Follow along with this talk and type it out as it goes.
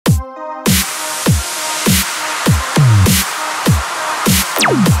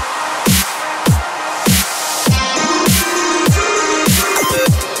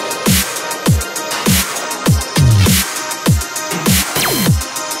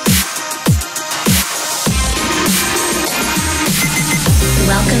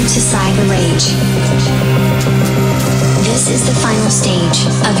to CyberRage. This is the final stage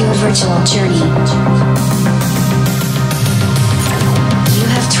of your virtual journey. You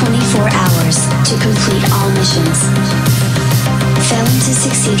have 24 hours to complete all missions. Failing to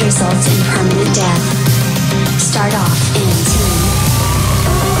succeed results in permanent death. Start off in 10,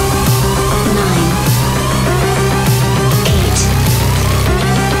 9, 8,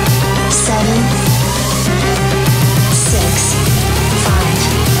 7, 6,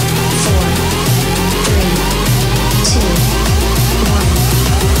 5, 4, 3, 2, 1.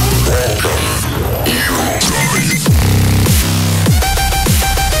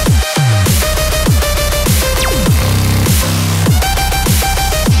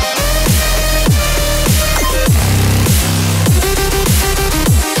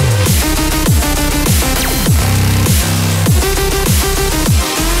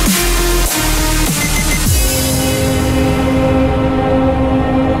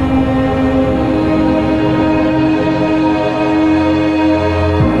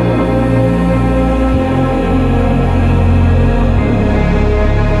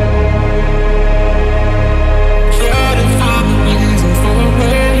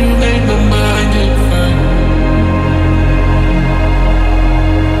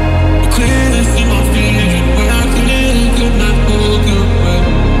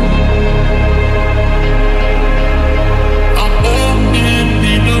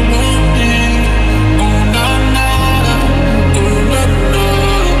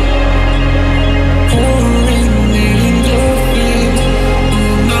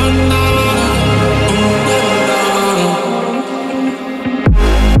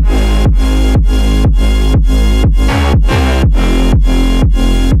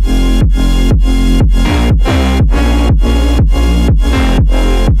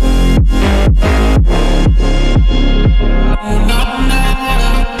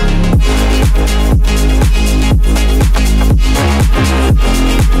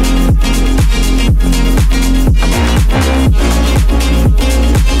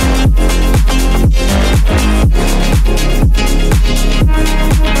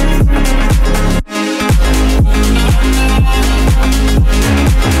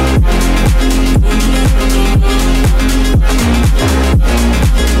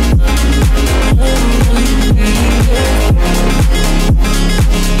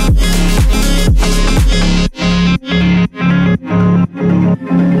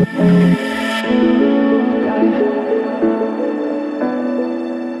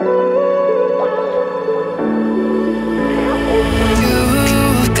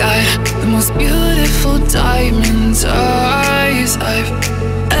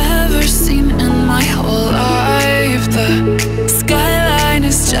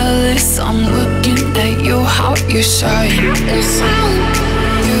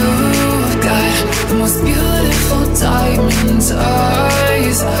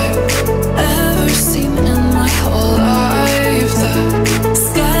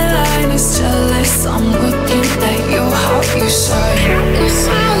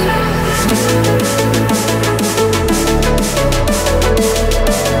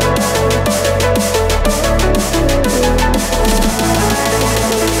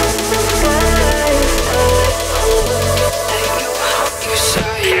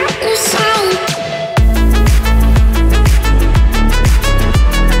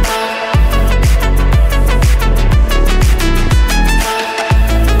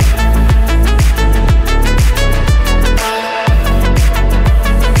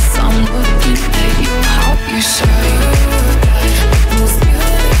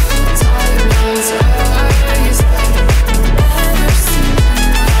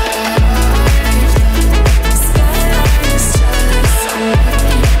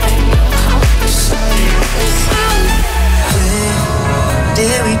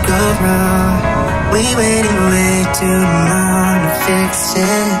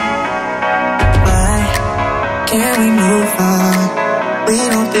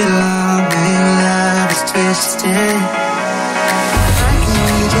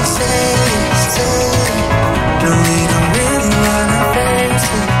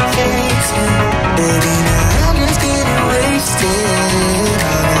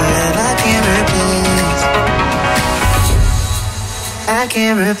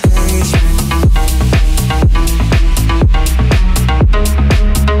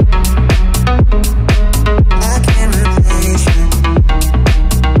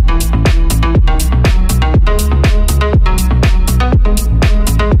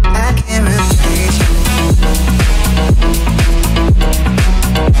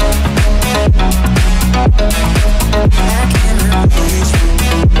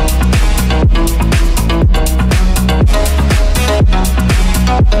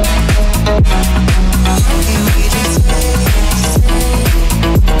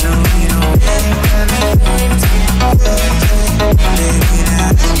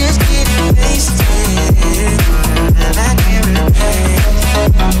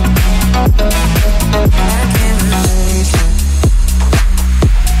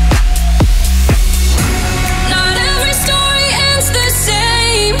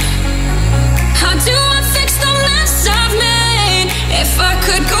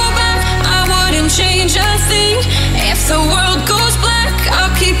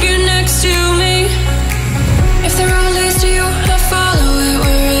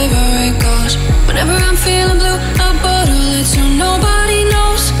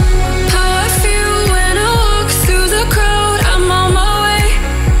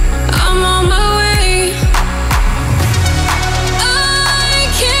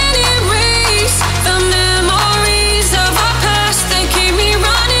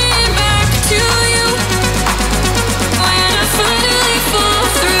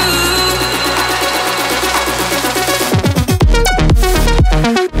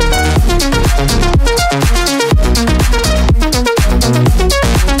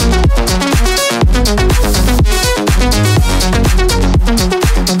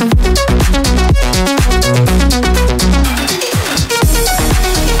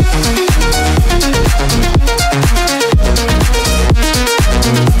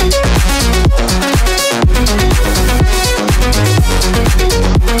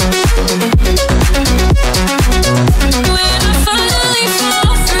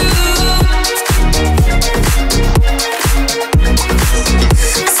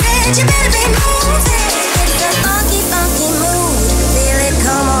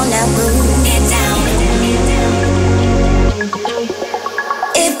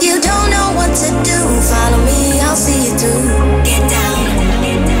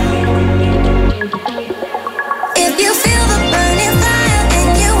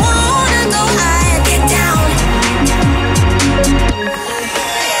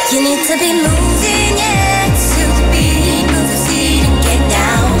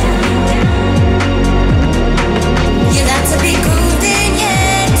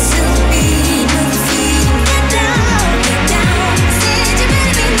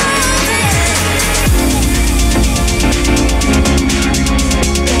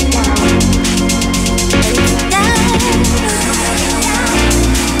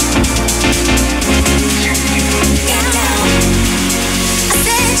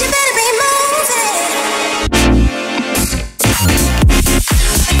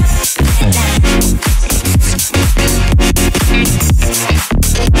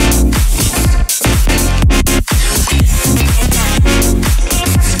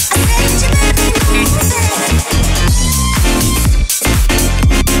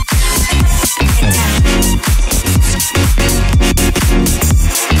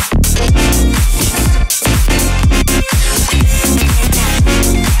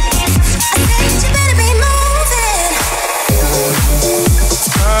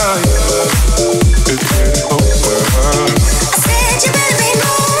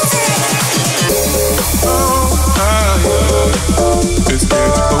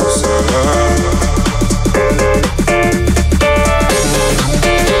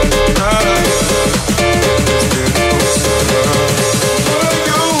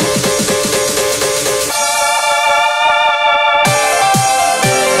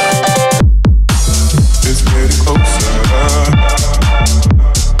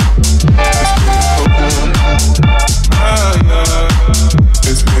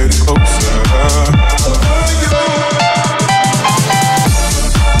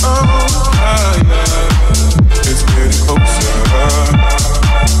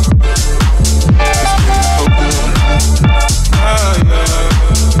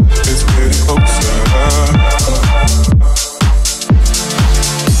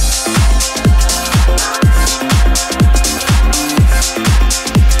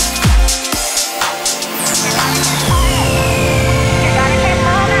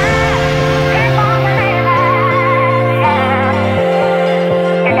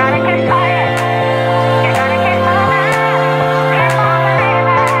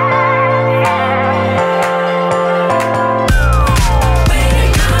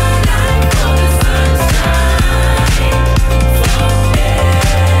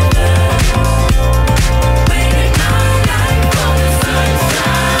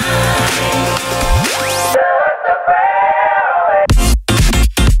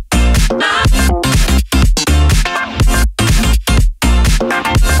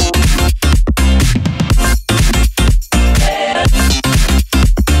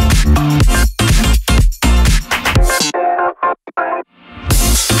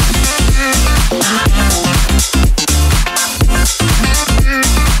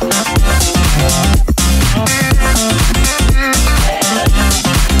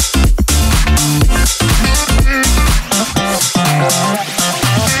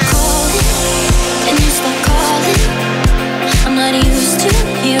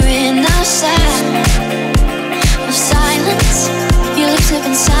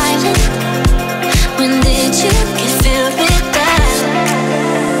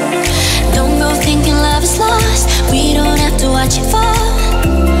 searching for.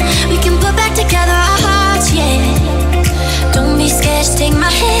 We can put back together our hearts, yeah. Don't be scared, just take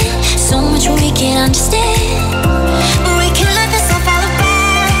my hand. So much we can't understand, but we can let this all fall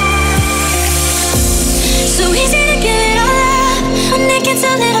apart. So easy to give it all up when it gets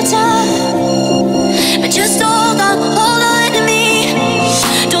a little tough. But just hold on to me.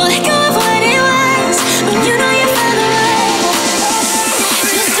 Don't let go of what it was when you know you found the way.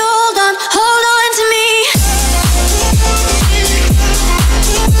 Just hold on to me.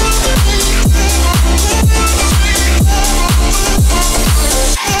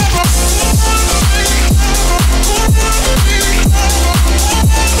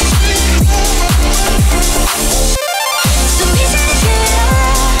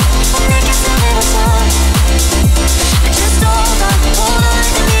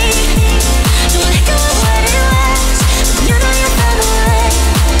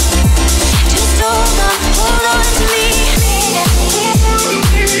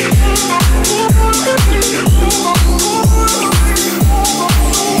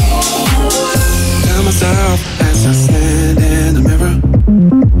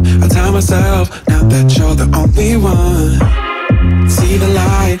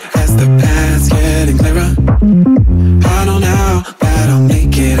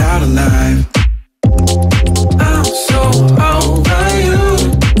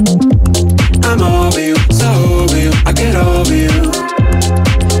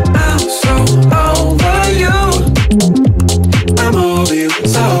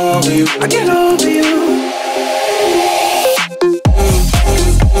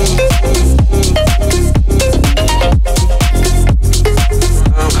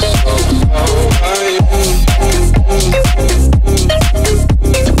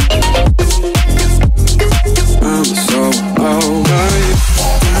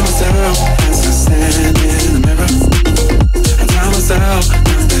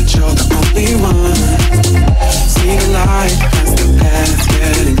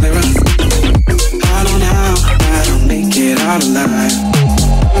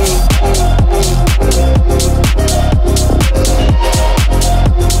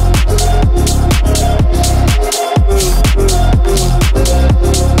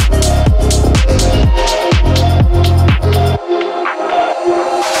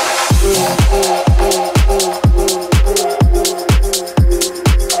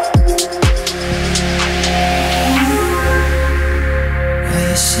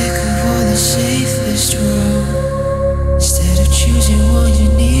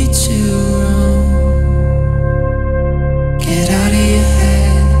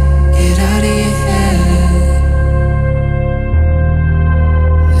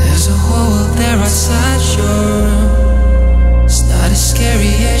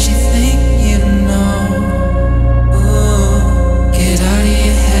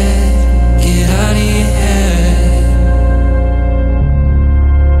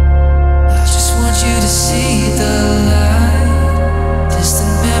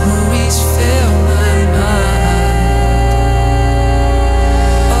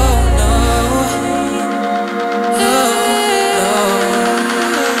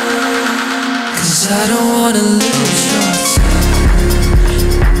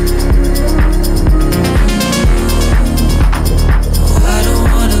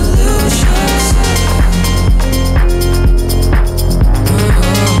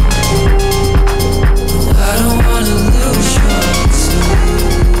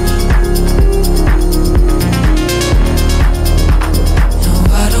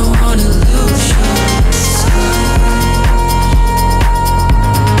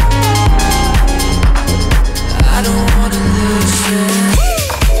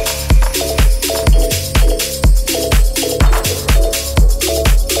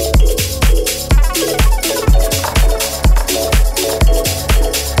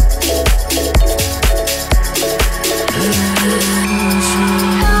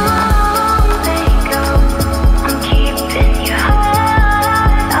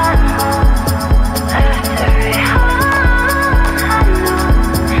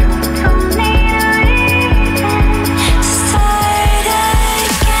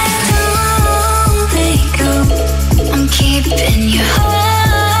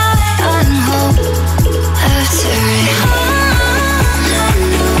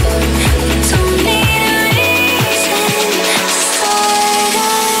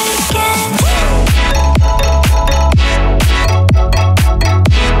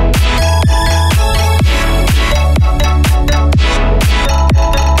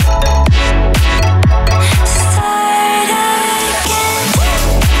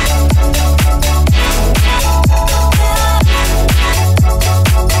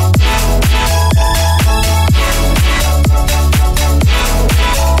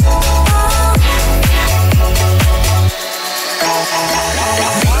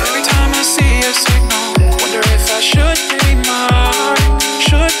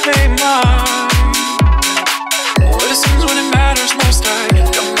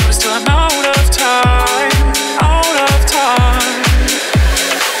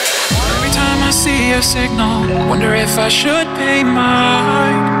 a signal. Wonder if I should pay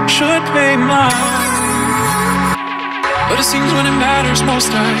mine. But it seems when it matters most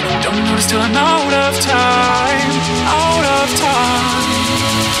I don't notice till I'm out of time.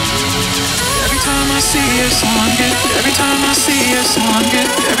 Every time I see a song, every time I see a song,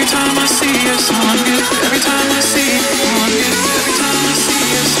 every time I see a song, every time I see a song, every time I see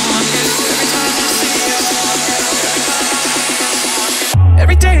a song, every time I see a song,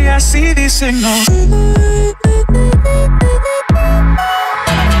 every day I see these signals.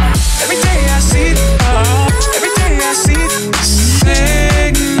 Every day I see, every day I see the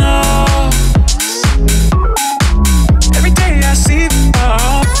signals. Every day I see,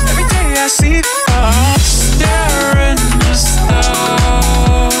 every day I see staring the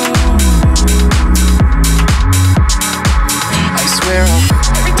stars. I swear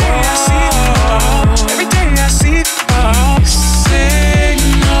every day I see, every day I see signals.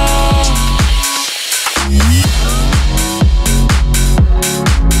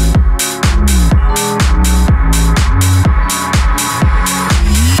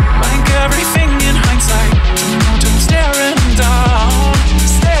 Like everything in hindsight, I'm staring down.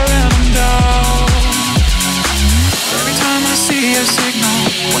 Every time I see a signal,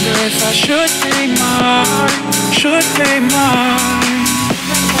 wonder if I should pay mine.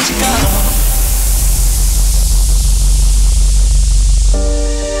 Let you go.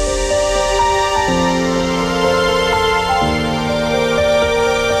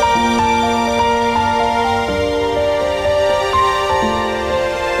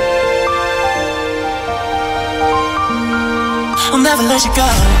 I'll never let you go.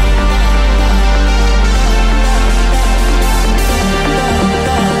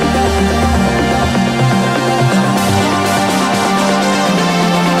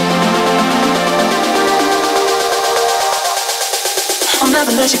 I'll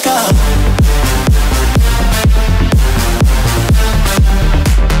never let you go.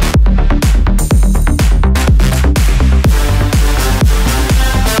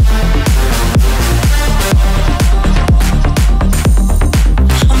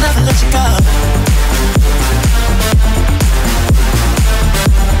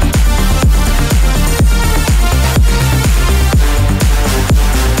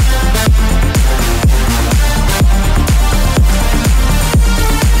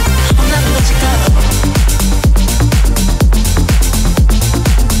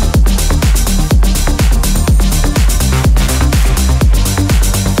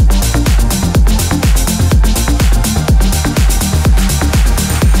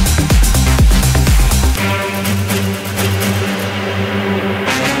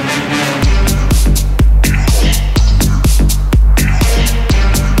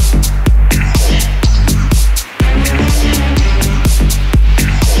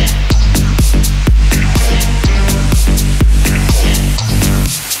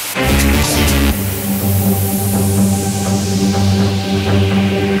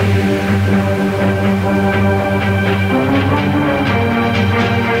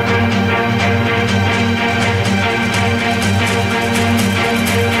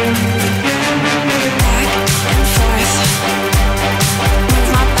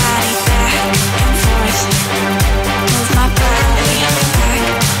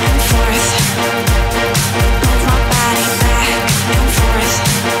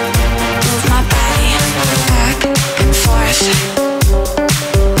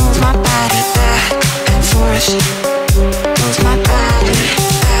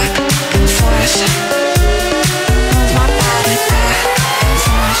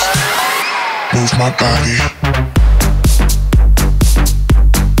 My body.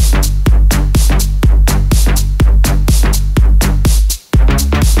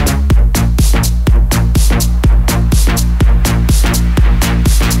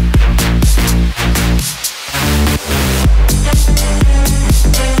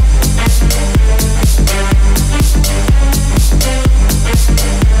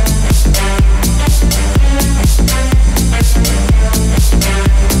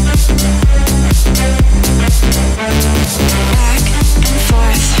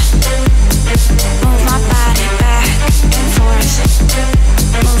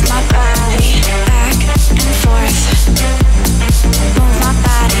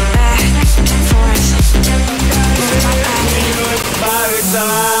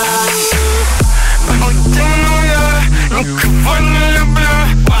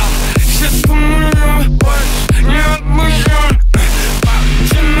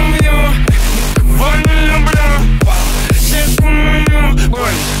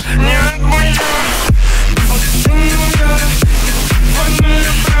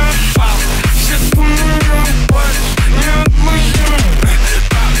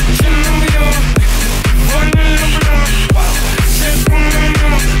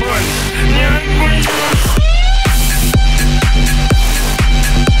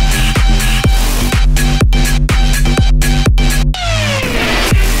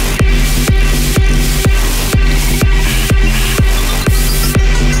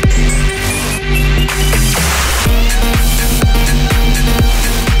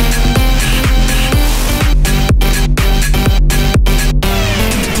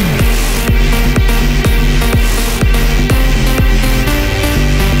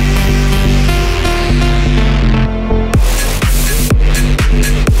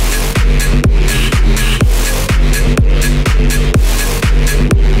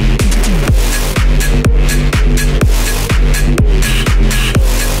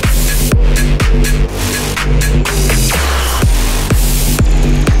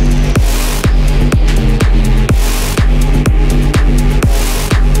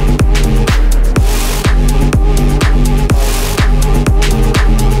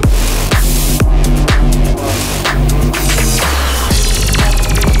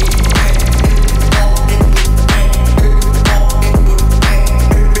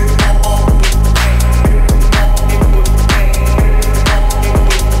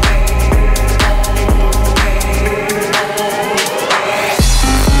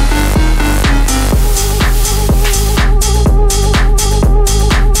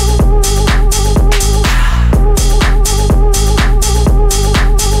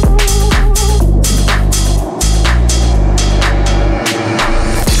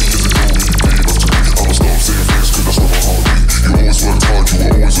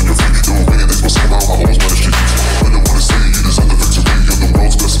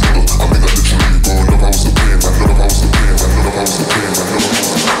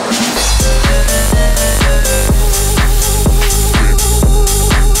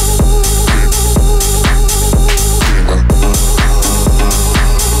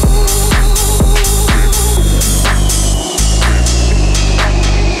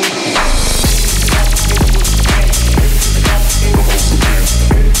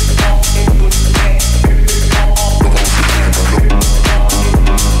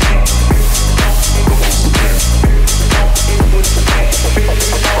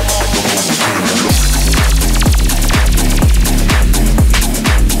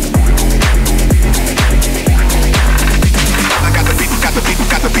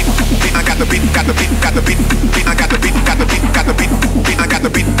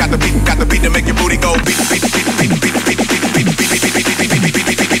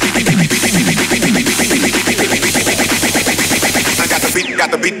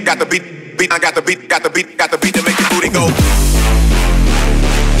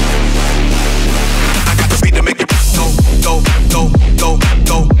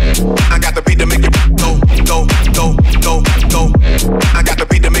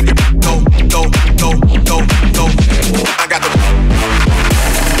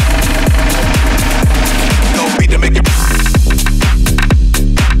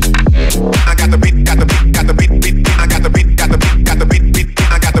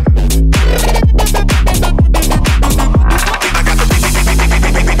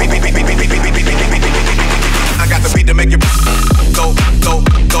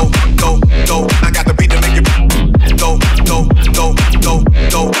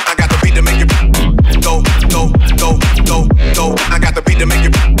 to make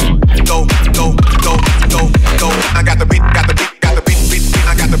it go, go, go, go, go. I got the beat, got the beat, got the beat, beat, beat.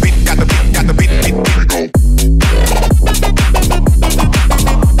 I got the beat, got the beat, got the beat, beat, beat. Go.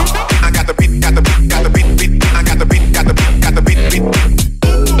 I got the beat, got the beat, got the beat, beat, beat. I got the beat, got the beat, got the beat, beat, beat.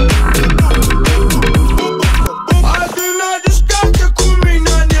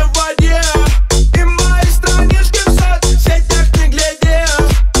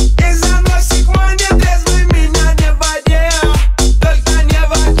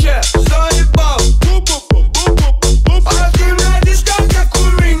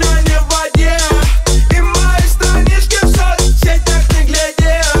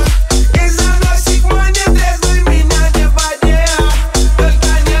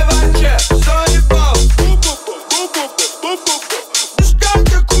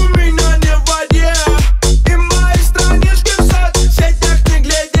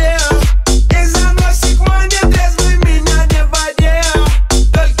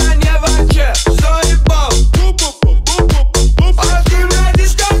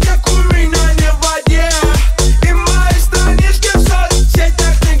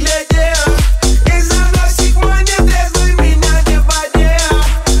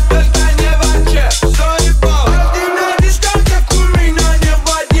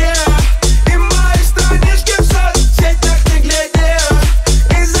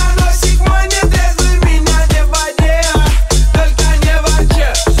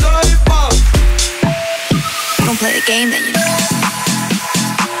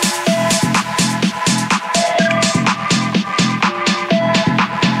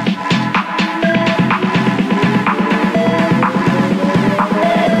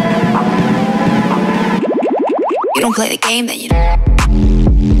 Play the game, then you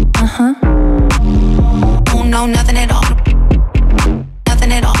oh no, nothing at all.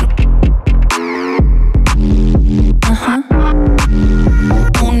 Nothing at all.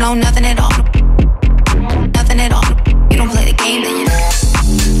 Oh no, nothing at all. Nothing at all. You don't play the game, then you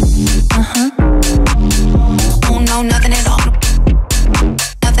oh no, nothing at all.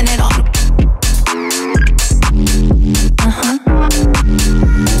 Nothing at all.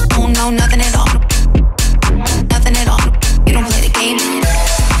 Oh no, nothing at all. You don't play the game, then you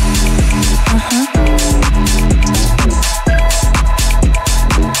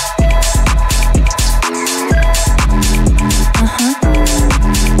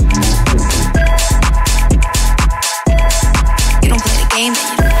You don't play the game, then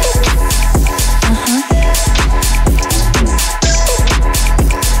you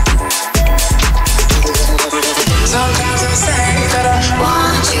Sometimes I say that I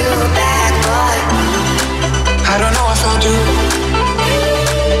want you back, but I don't know if I'll do.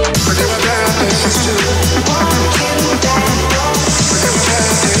 But there were bad days too. want you back, But there were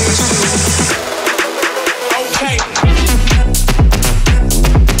bad days too. Okay.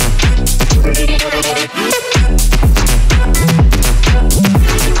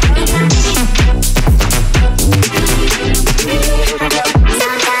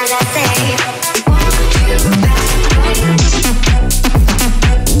 sometimes I say want you back.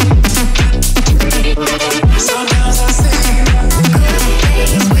 Sometimes I say,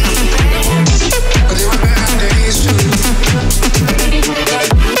 but there were bad days too.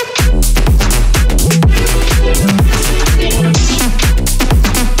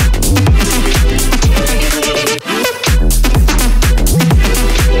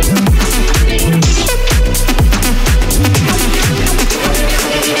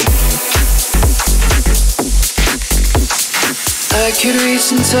 I could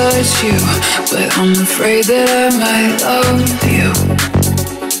reach and touch you, but I'm afraid that I might love you.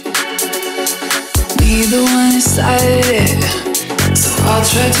 Neither one decided, so I'll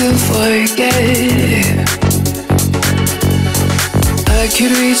try to forget it. I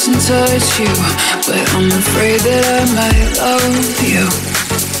could reach and touch you, but I'm afraid that I might love you.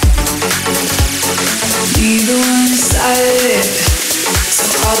 Neither one decided, so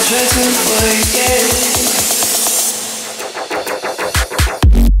I'll try to forget it.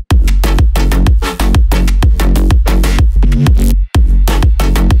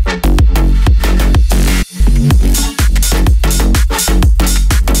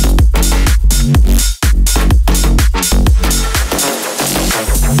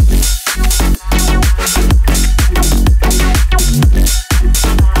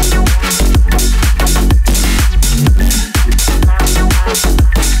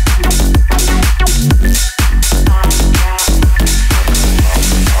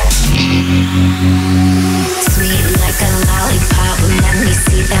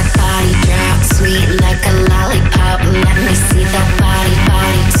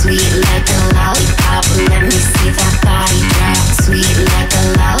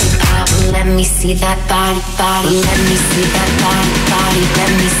 see that body, body. Let me see that body, body.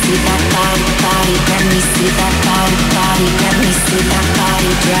 Let me see that body, body. Let me see that body, body. Let me see that body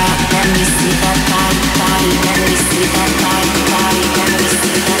drop. Let me see that body, body. Let me see that body, body. Let me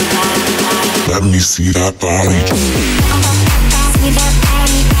see that body, body. Let me see that body. See that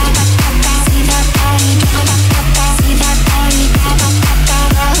body, see that body, see that body, see that body, see that body,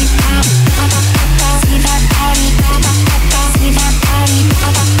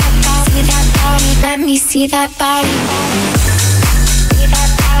 see that body. Let me see that body. See that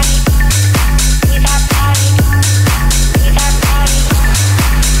body, see that body, see that body,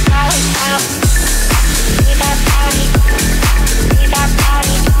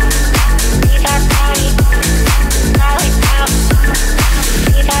 see that body, see that body,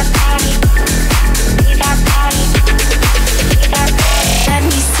 see that body, see that body, see that body, see that body. Let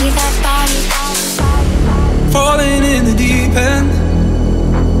me see that body. Falling in the deep end,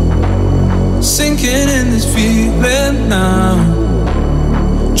 sinking in this feeling now.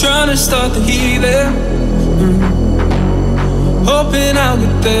 Trying to start the healing, hoping I'll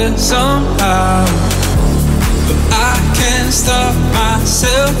get there somehow. But I can't stop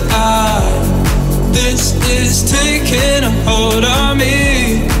myself out. This is taking a hold on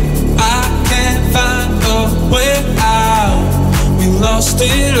me. I can't find a way out. We lost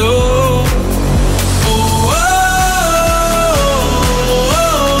it all.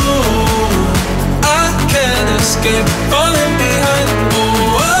 Escape, falling behind.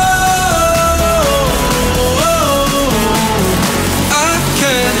 I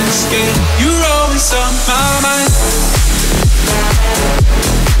can't escape. You're always on my mind.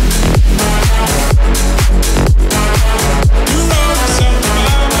 You're always on my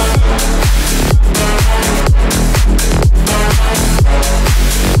mind.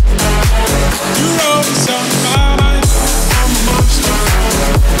 You're always on my mind. I'm a monster.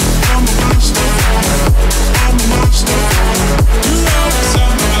 I'm a monster. I'm a monster. You're always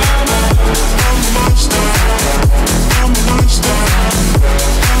on my mind. I'm a monster. I'm a monster.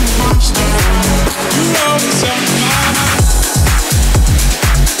 I'm a monster. You're always on my mind.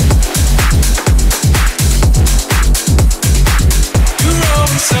 You're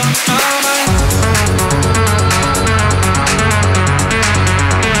always on my mind.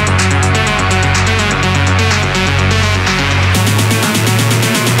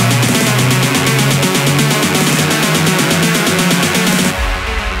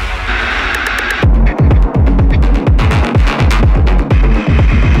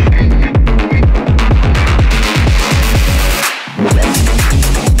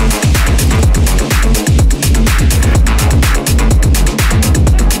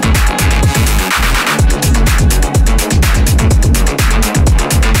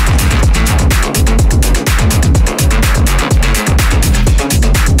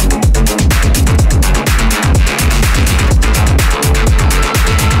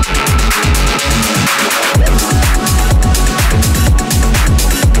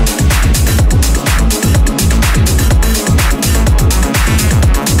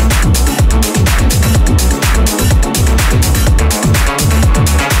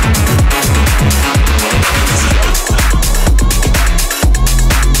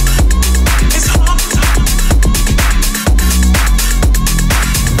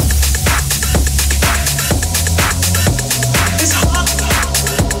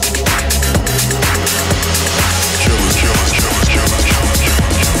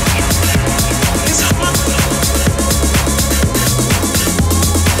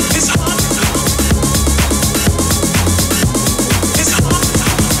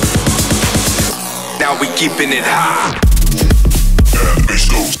 Keeping it high. It's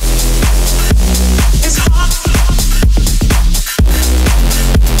hot. It's hot.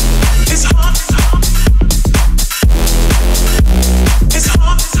 It's hot. It's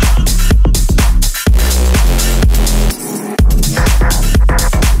hot.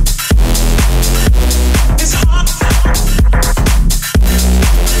 It's hot.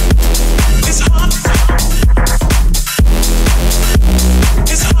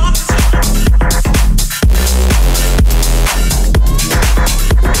 It's hot.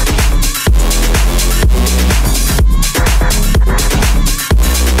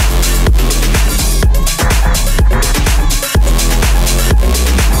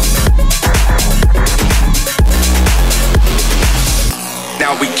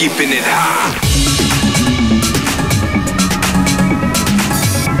 Keeping it high.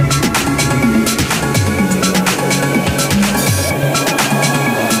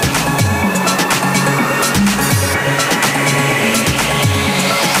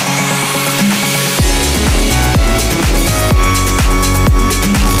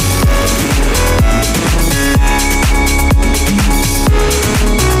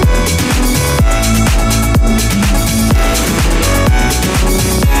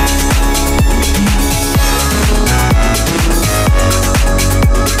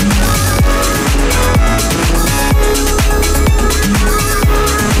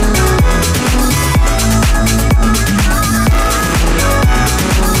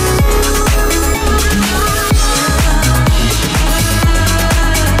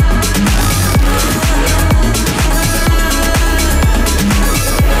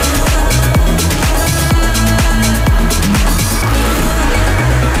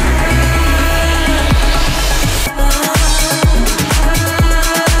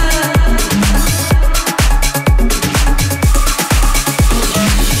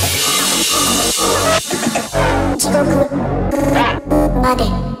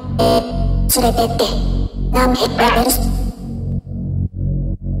 連れてって何ヘラベルス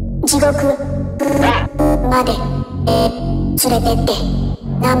地獄まで連れてって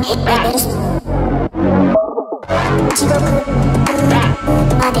何ヘラベルス地獄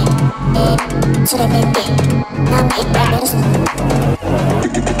まで連れてって何ヘラベルス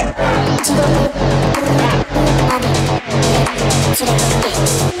地獄まで連れてって何ヘラベル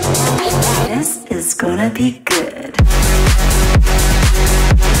ス This is gonna be good.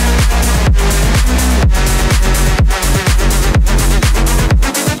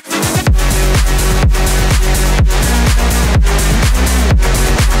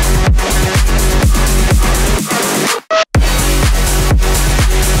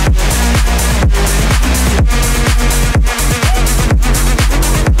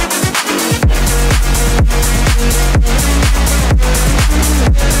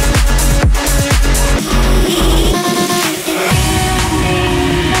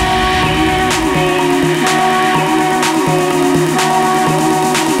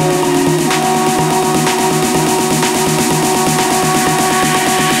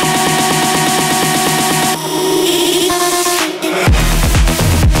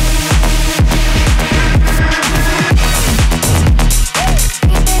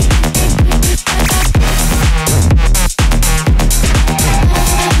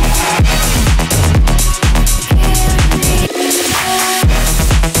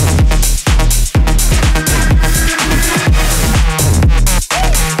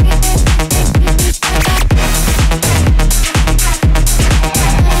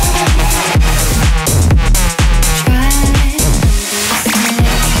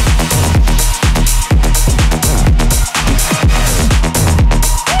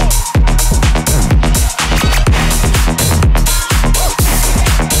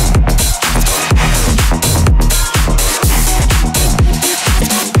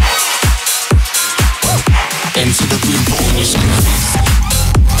 Enter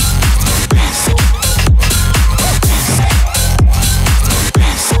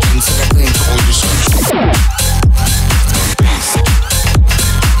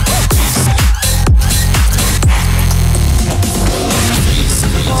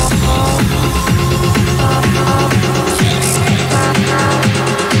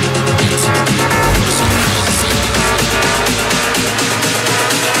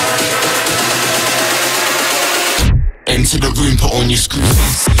the room, put on your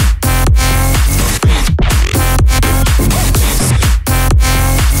screws.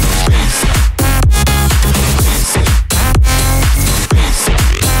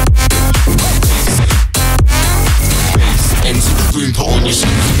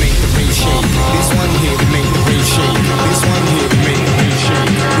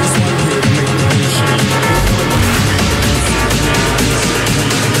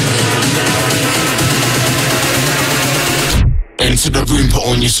 Into the room, put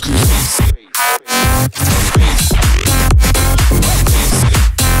on your screws.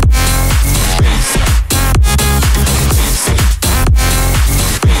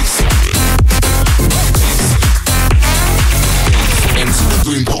 Into the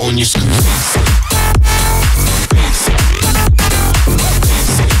room, put on your screws.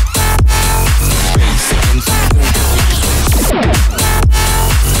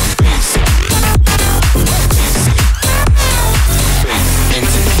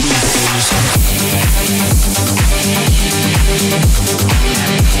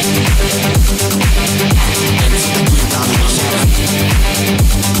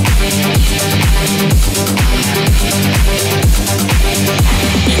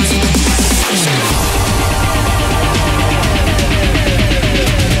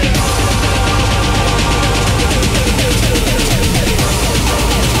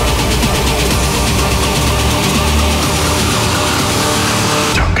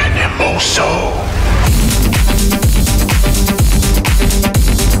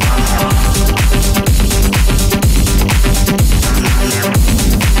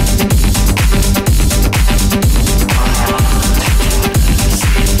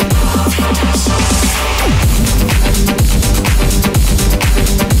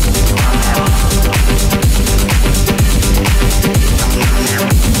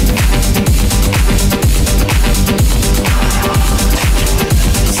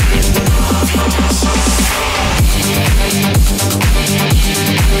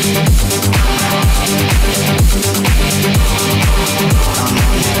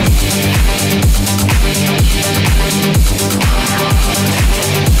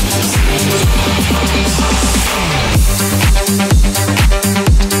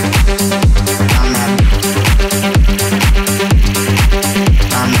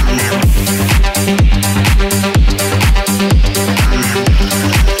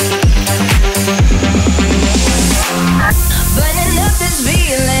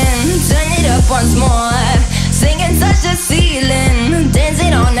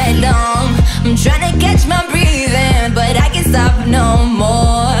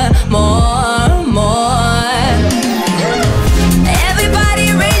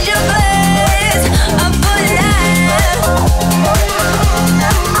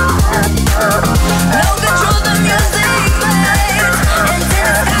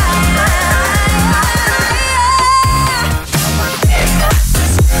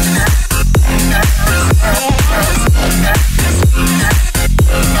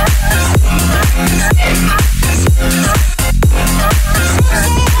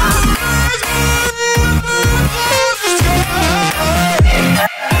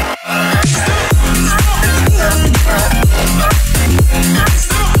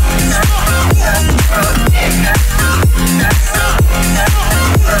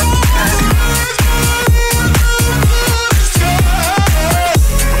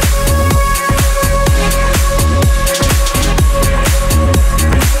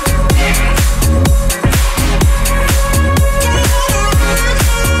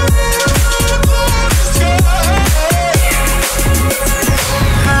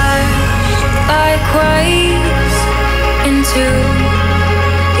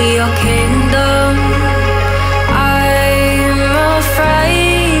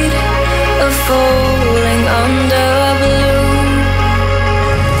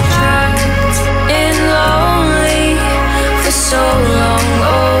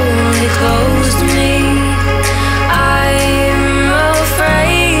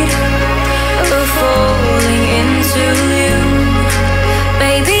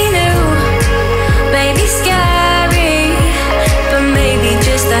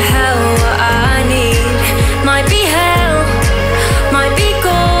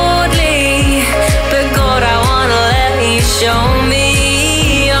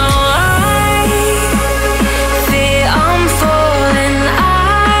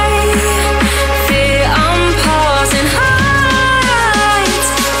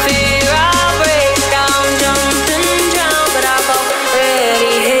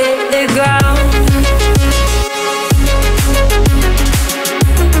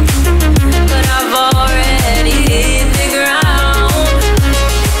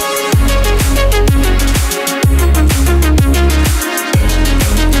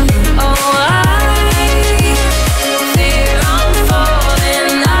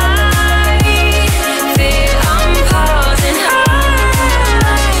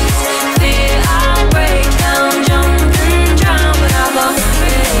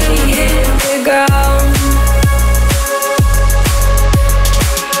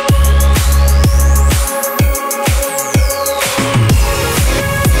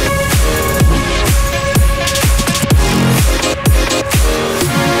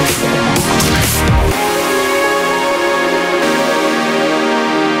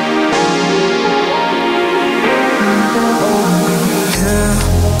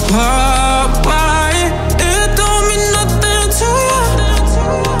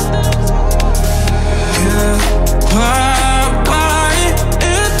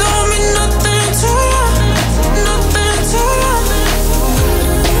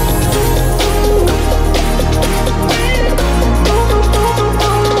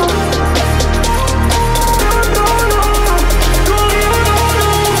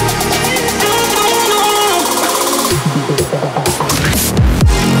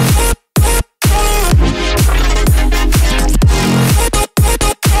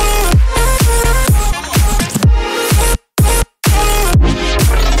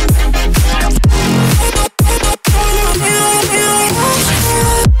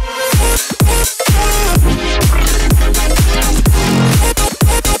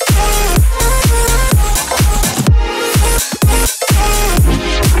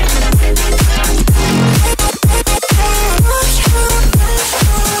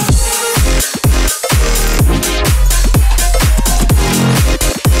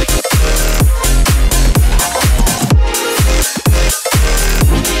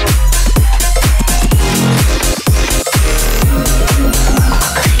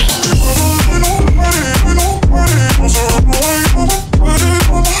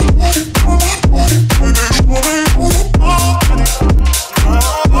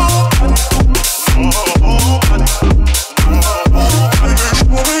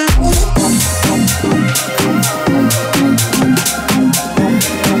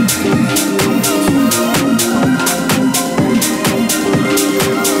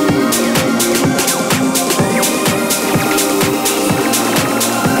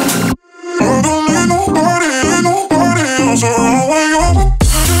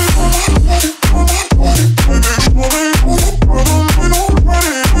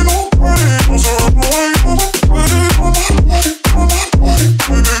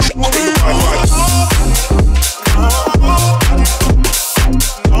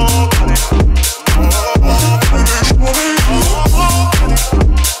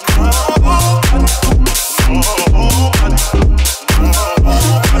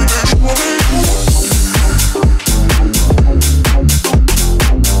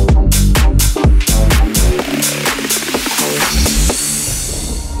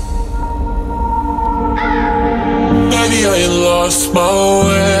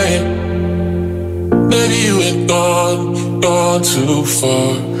 Too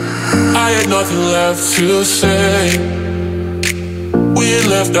far, I had nothing left to say. We had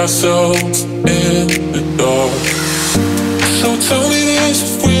left ourselves in the dark. So tell me this,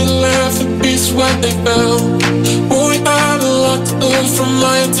 if we left the beats what they found, well, we had a lot to learn from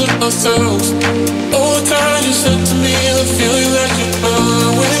lying to ourselves. All the time you said to me, the feeling that you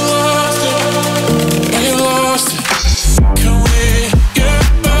found, we lost it, we lost it. Can we get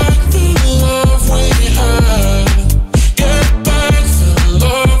back the love we had?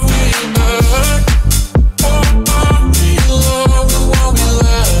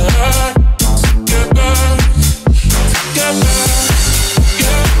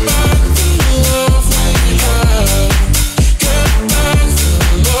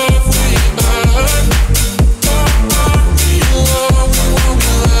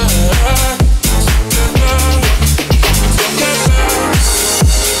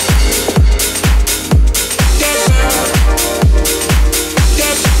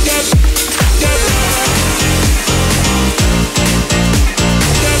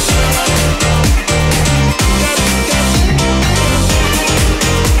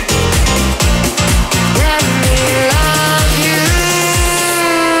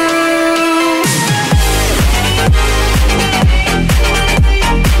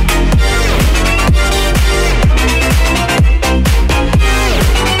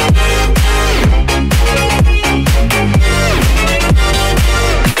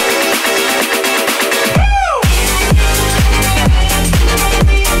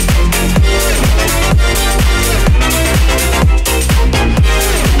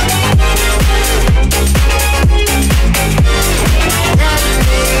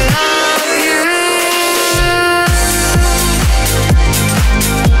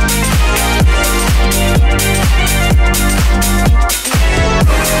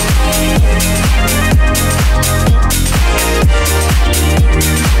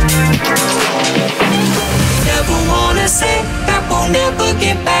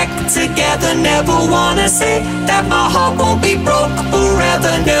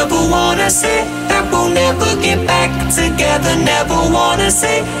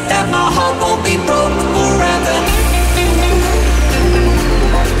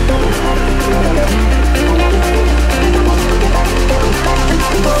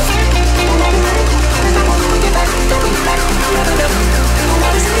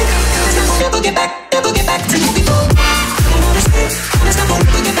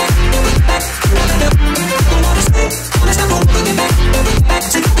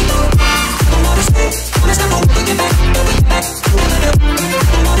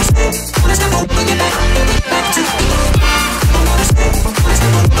 Back to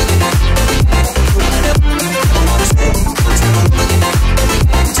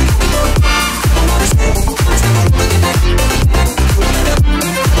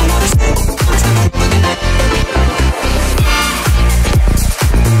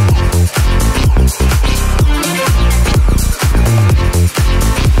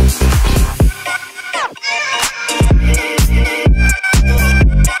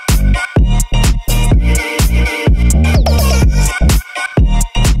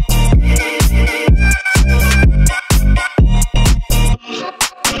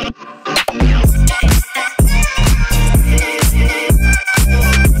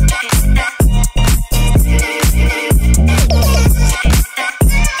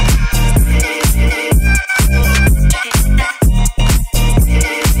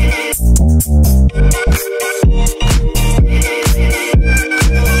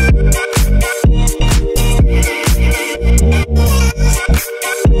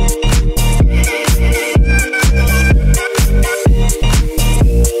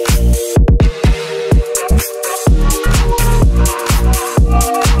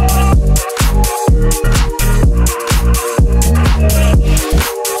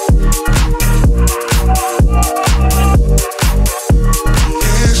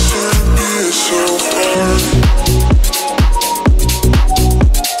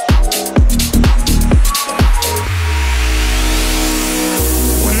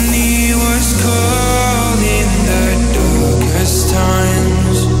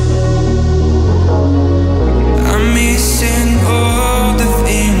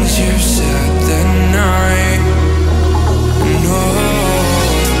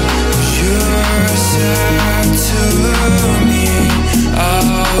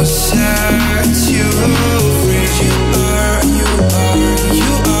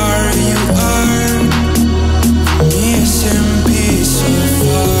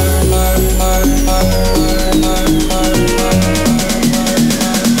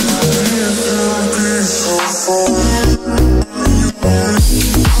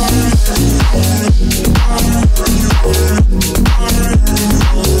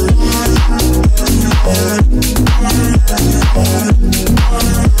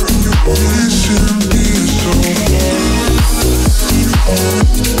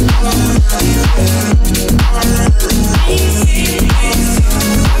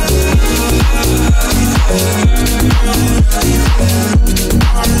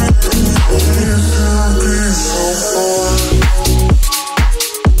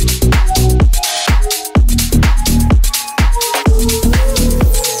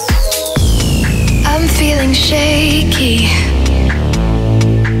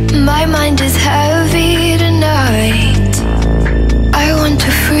My mind is heavy tonight. I want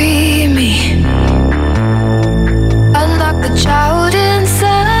to free me. Unlock the child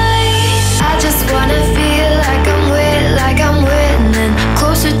inside. I just wanna feel like I'm winning.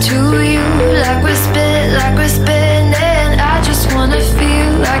 Closer to you, like we're spinning. I just wanna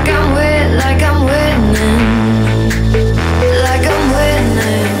feel like I'm winning. Like I'm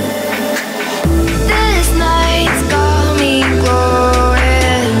winning. This night's got me glowing.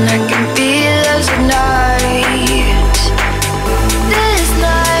 I can feel us tonight. This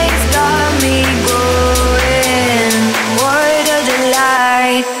night's got me glowing. Word of the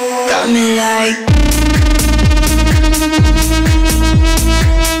light got me like.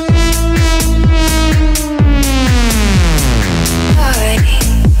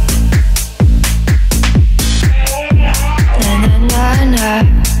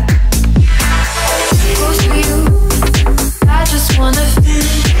 Close to you, I just wanna feel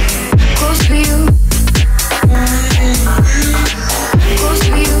close to you. Close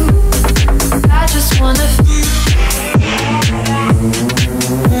to you, I just wanna feel.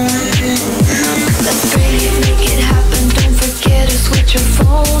 Let's bring it, make it happen. Don't forget to switch your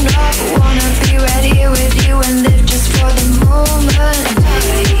phone off. Wanna be right here with you and live just for the moment.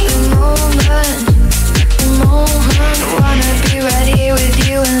 The moment. Wanna be right here with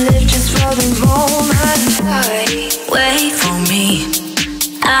you and live just for the moment. Wait for me,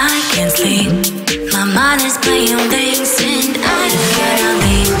 I can't sleep. My mind is playing things and I cannot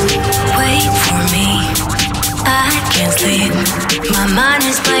leave. Wait for me, I can't sleep. My mind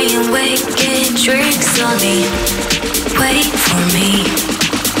is playing wicked tricks on me. Wait for me,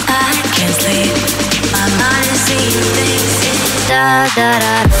 I can't sleep. My mind is seeing things and da da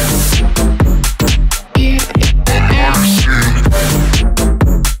da.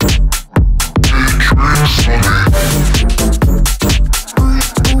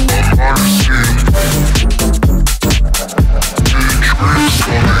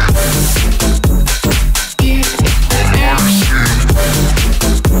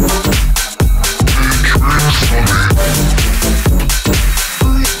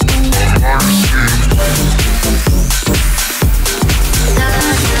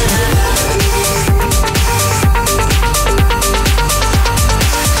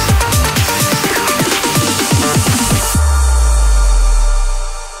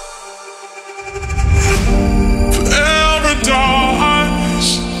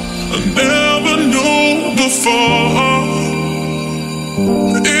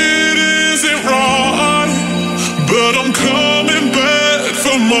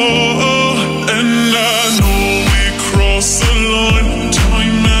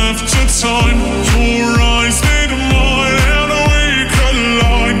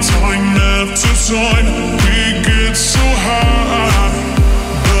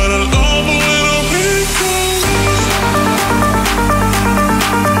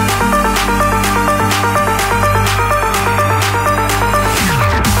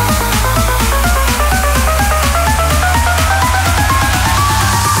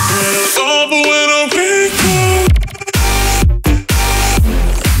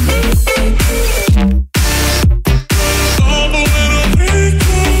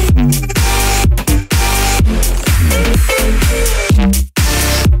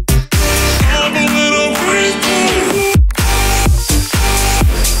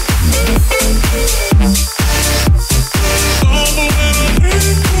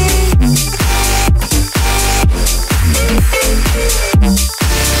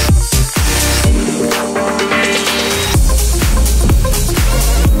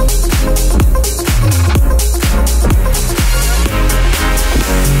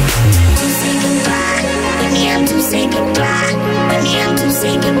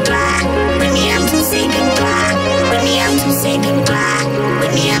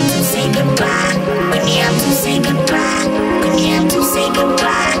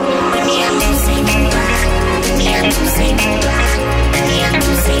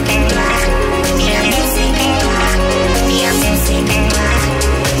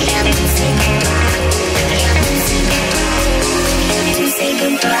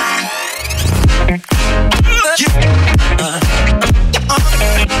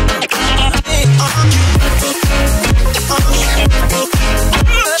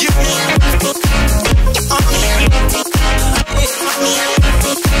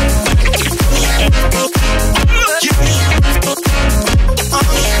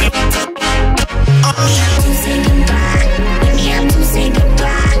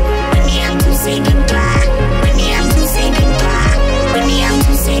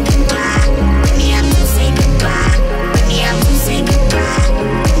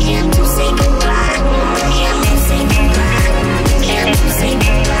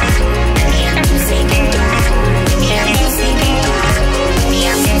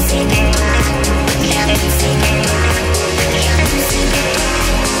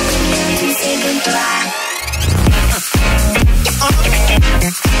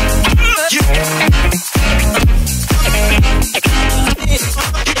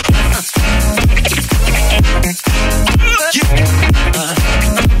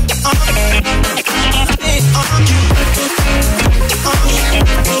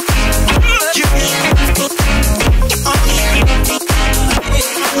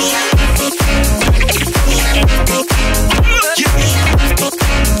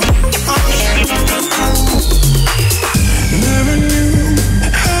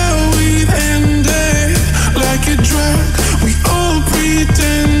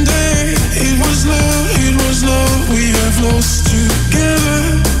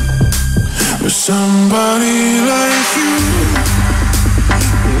 Somebody like you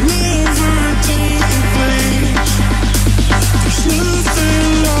never take the place. There's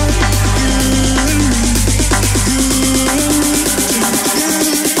nothing like you and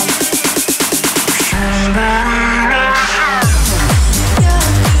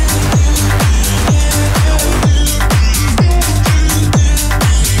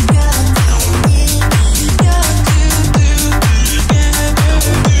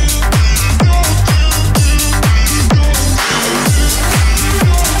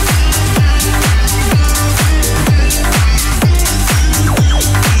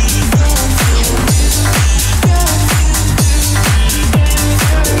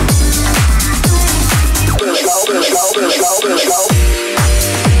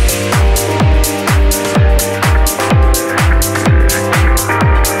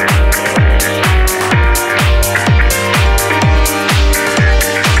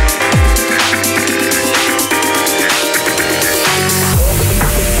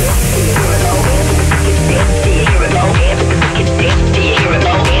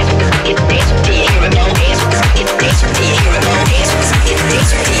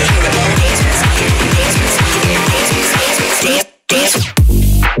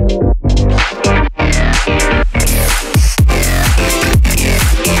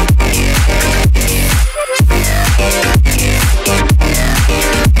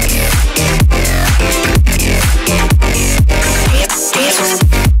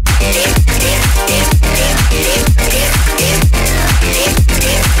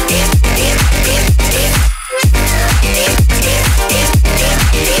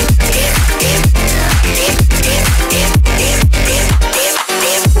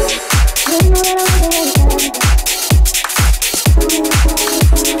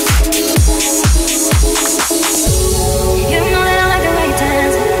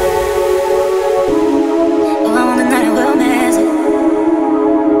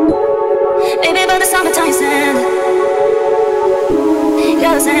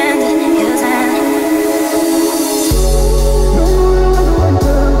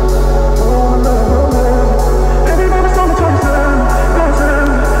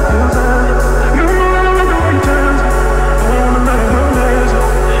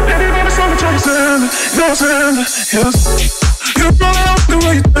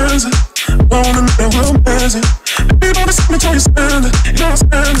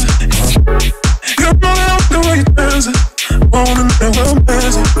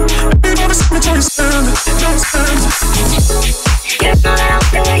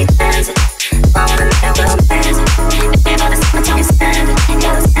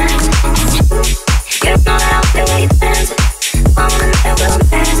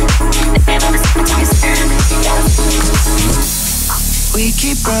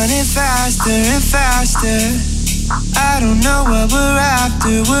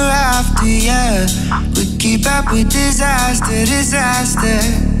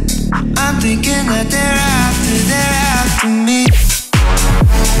me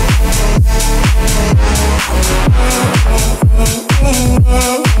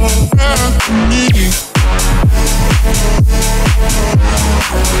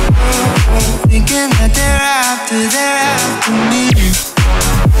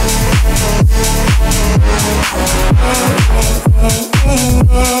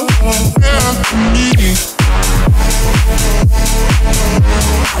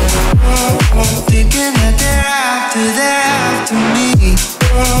Thinking that they're after me.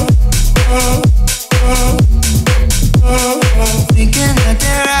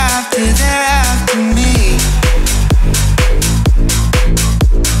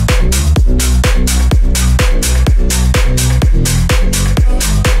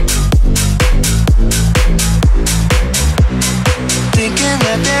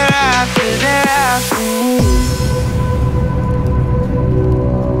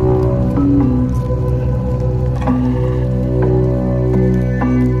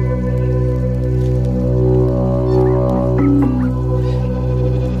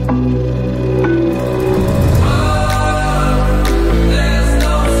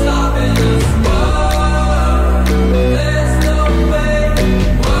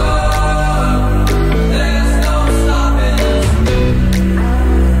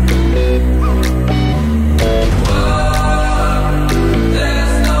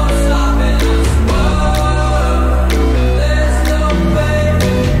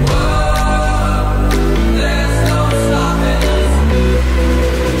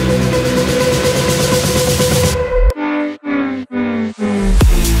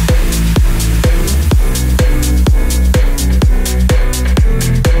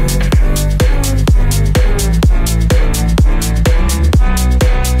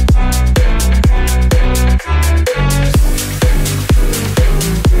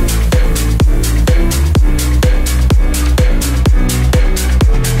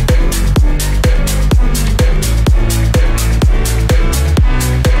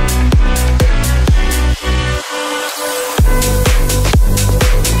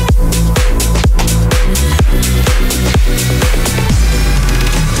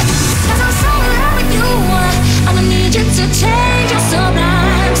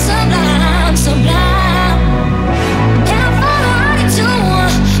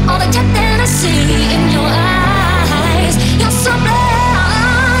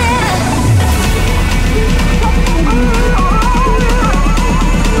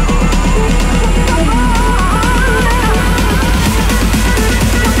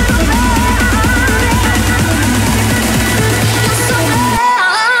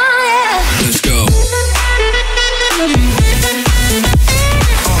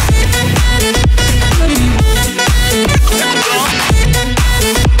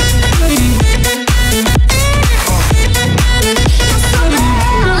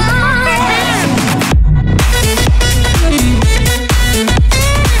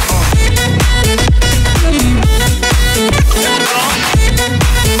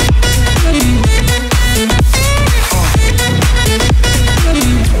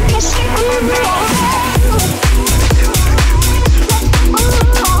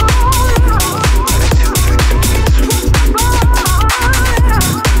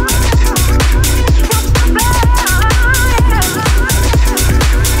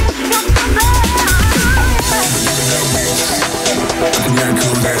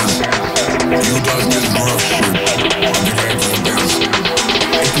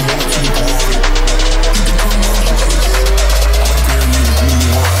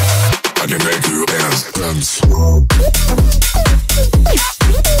 dance.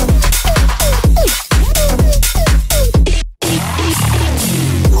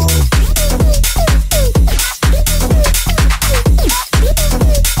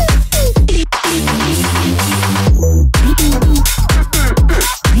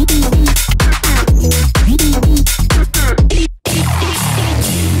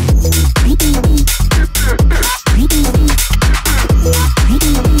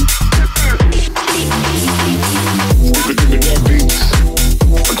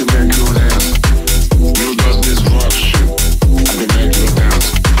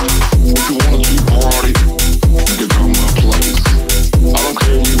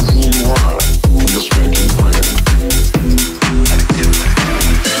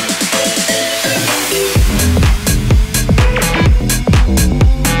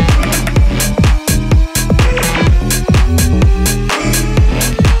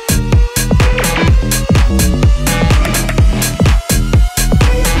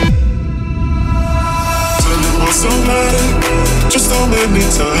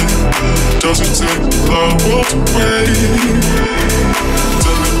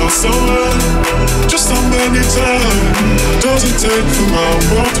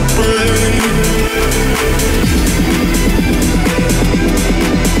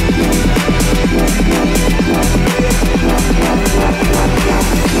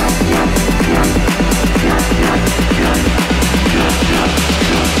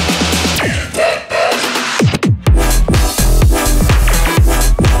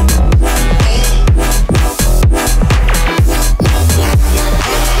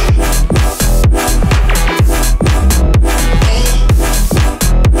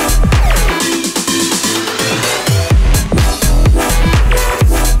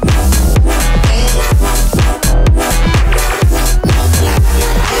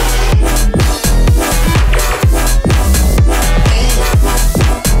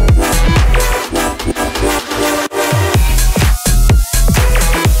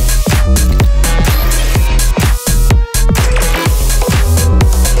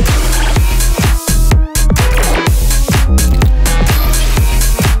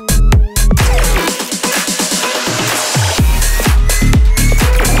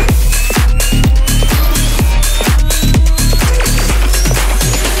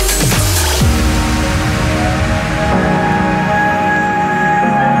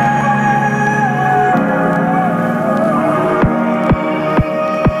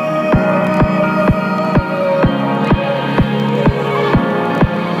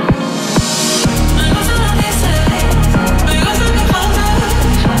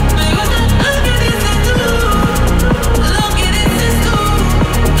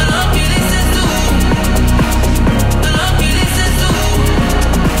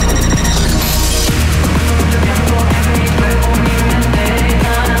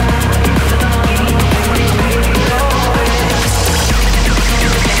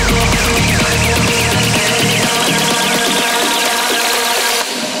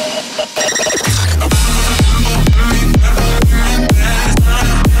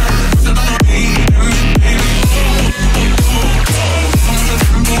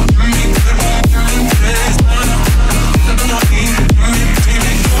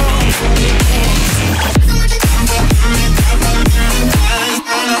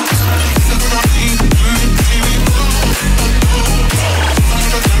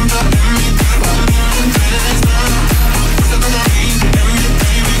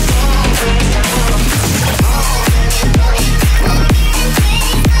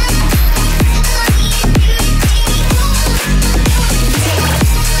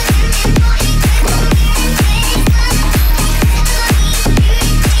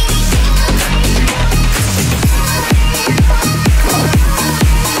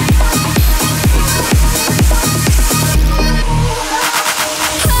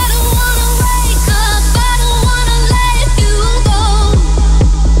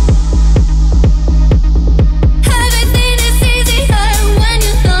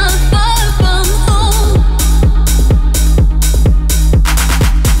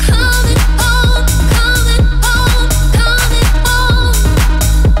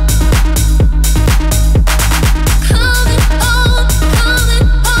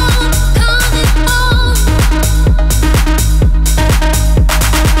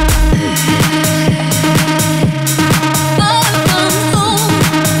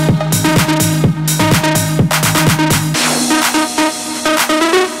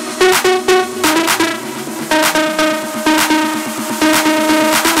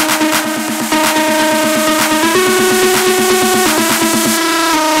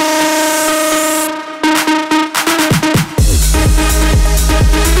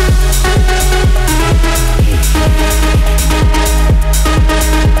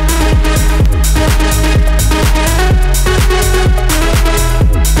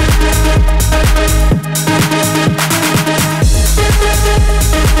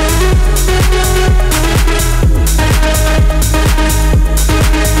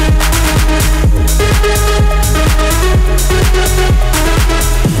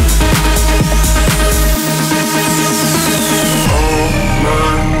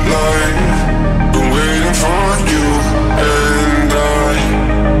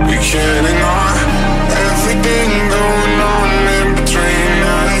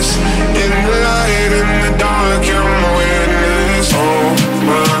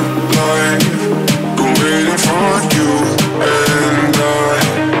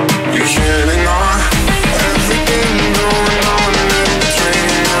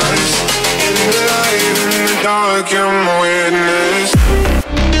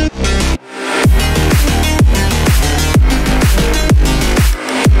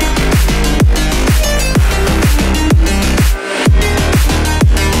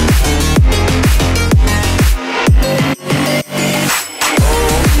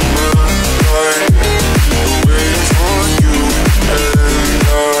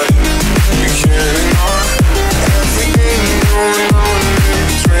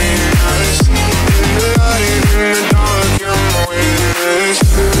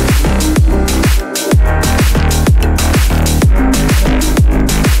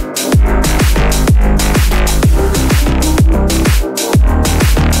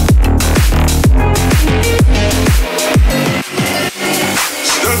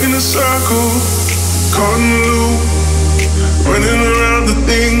 caught in the loop, running around the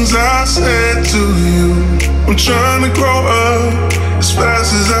things I said to you. I'm trying to grow up as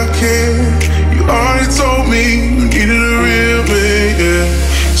fast as I can. You already told me you needed a real man, yeah.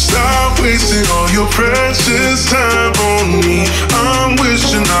 Stop wasting all your precious time on me. I'm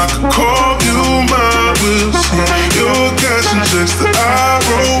wishing I could call you mine. We'll see. You're cashing checks that I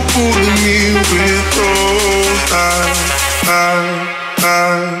wrote, fooling me with those eyes.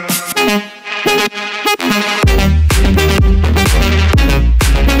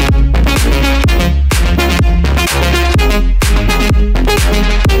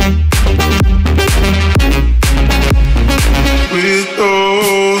 With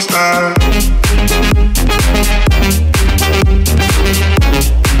those eyes.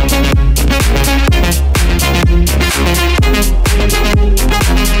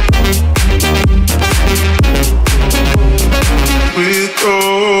 With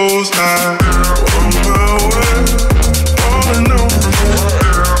those eyes. On my way, falling on the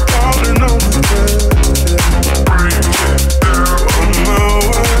bed, falling on the bed. On my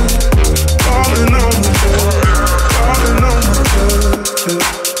way, falling on the bed, falling on the bed.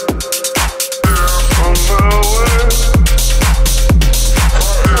 On my way. On my way.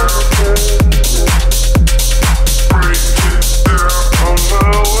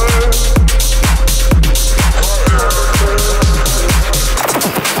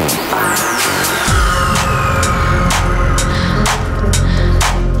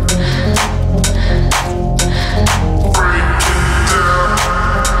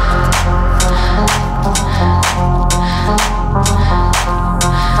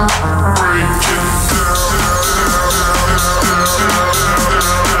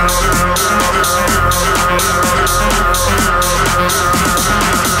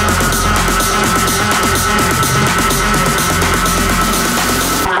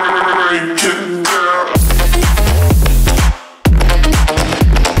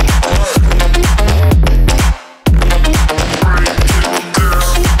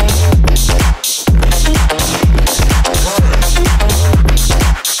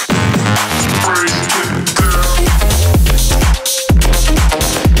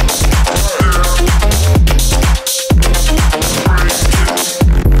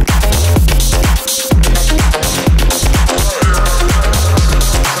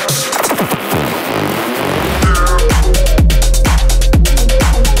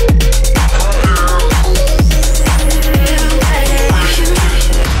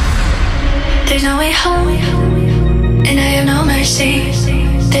 There's no way home, and I have no mercy.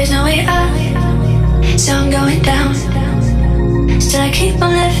 There's no way up, so I'm going down. Still I keep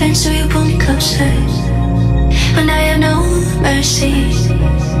on living, so you pull me closer. When I have no mercy.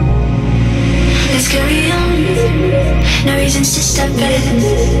 Let's carry on, no reasons to stop it.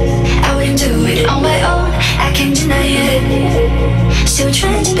 I wouldn't do it on my own, I can't deny it. Still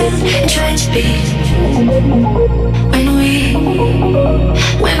trying to build and trying to be. When we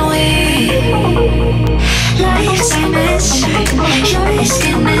lifetime mystery, your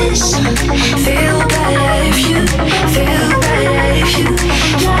risking this. Feel better if you, feel better if you.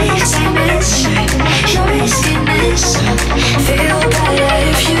 Lifetime mystery, your risking this. Feel better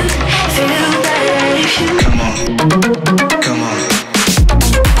if you, feel better if you. Come on, come on.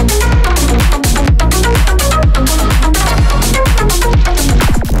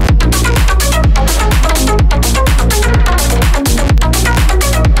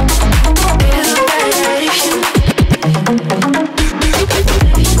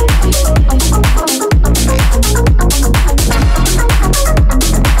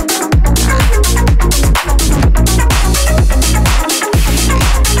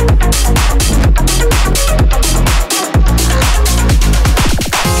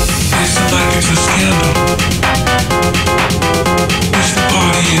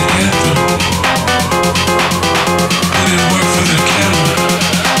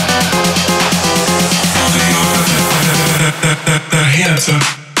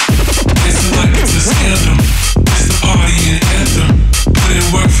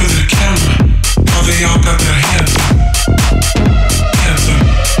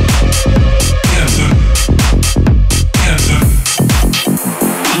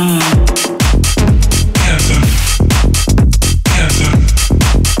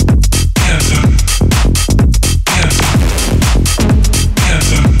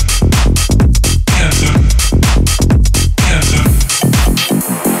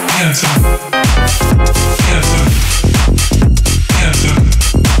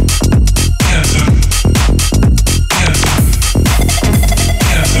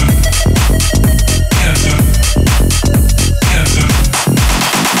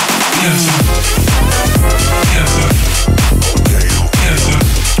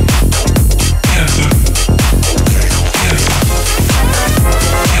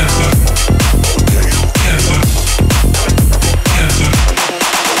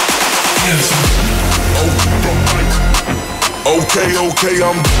 I'm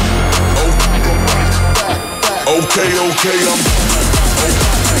okay, I'm okay,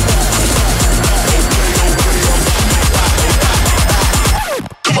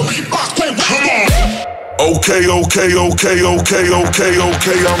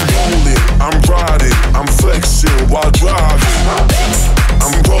 I'm rolling, I'm riding, I'm flexing while driving.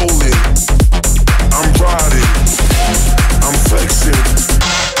 I'm rolling, I'm riding, I'm flexing.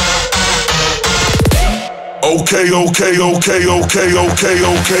 Okay, I'm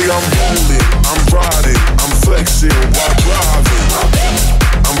rolling, I'm riding, I'm flexing while driving.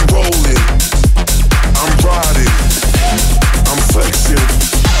 I'm rolling, I'm riding, I'm flexing.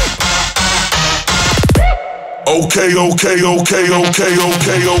 Okay, I'm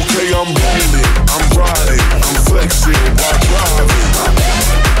rolling, I'm riding, I'm flexing while driving.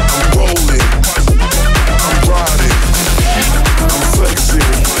 I'm rolling, I'm riding, I'm flexing.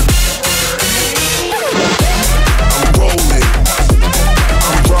 I'm rolling,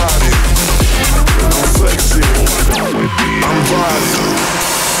 I'm riding, I'm flexing. I'm riding.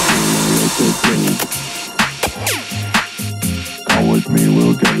 Come with me,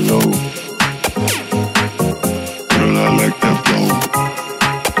 we'll get low. Girl, I like that flow.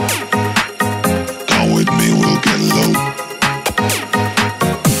 Come with me, we'll get low.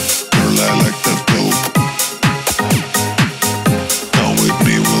 Girl, I like that flow. Come with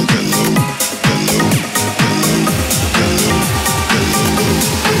me, we'll get low. Get low, get low, get low, get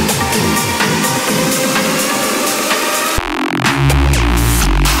low.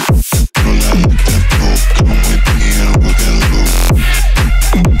 Girl, I like that flow. Come with me and we'll get low.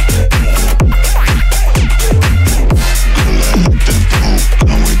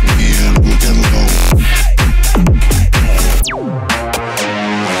 Come with me and we'll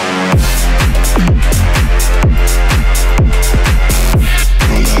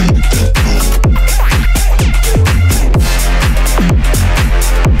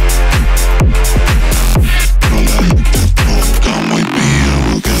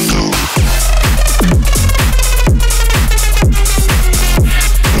get low.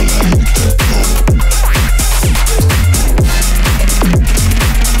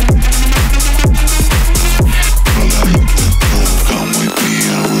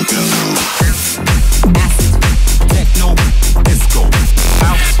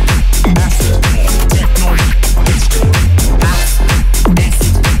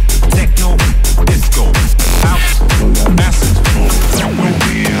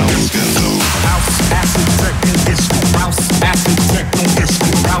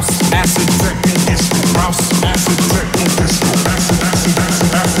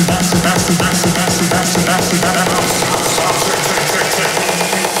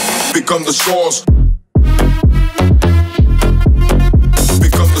 Become the source.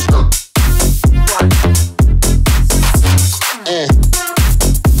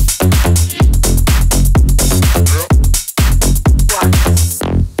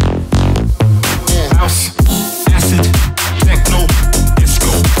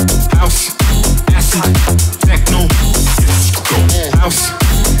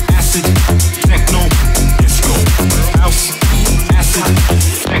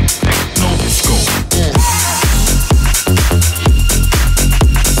 Techno, disco.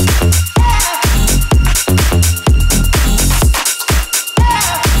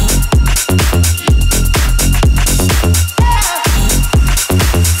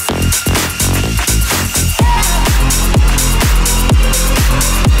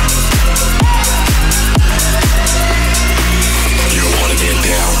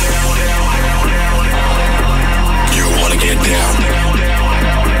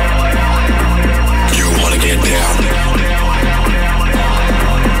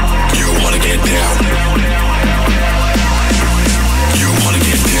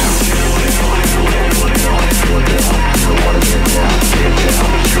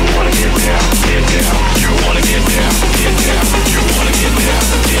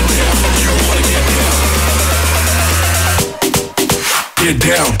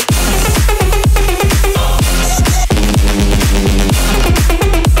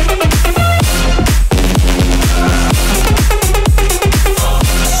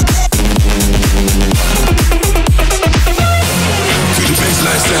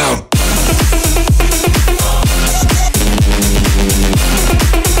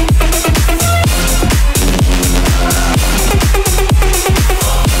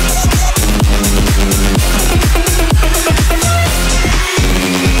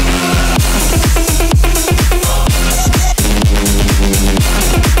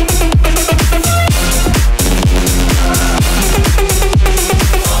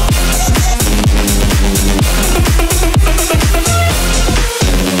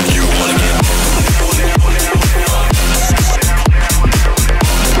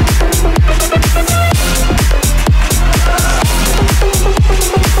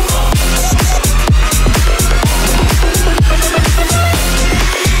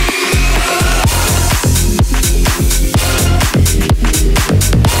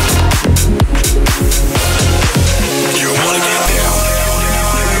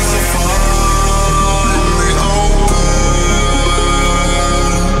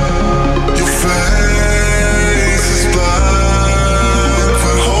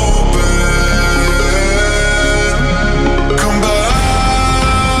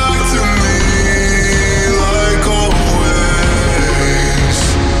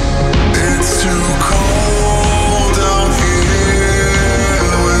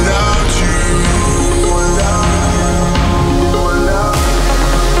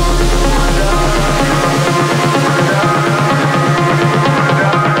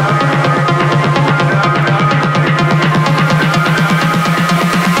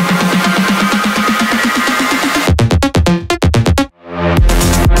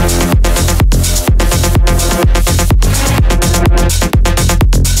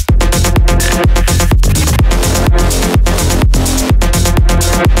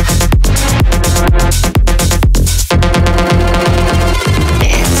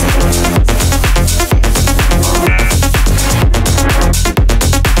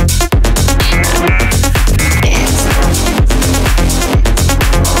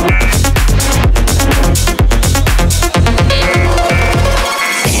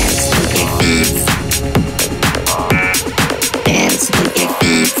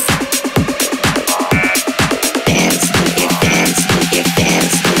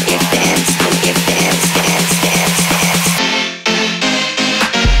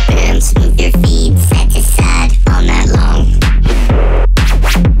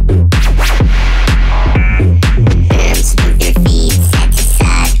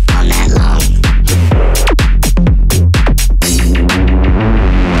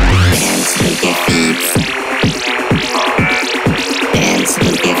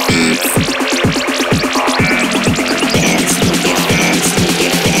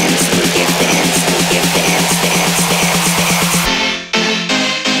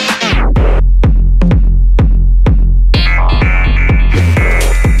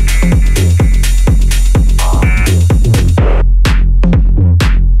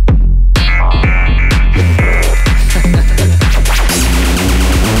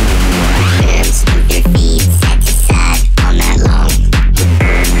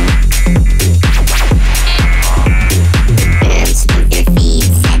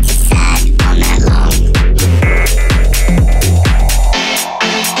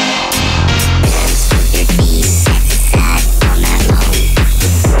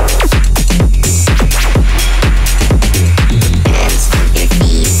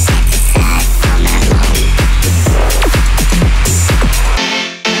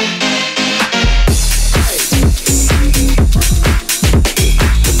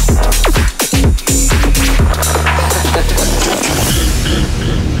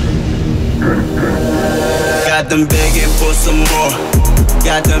 them begging for some more.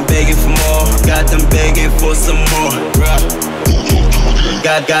 Got them begging for more. Got them begging for some more.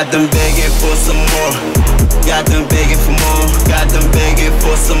 Got them begging for some more. Got them begging for more. Got them begging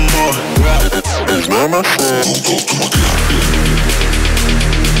for some more. Mama,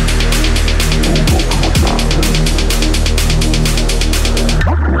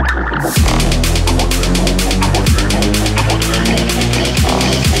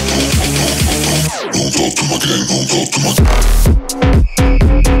 Don't talk to my gang, don't talk to my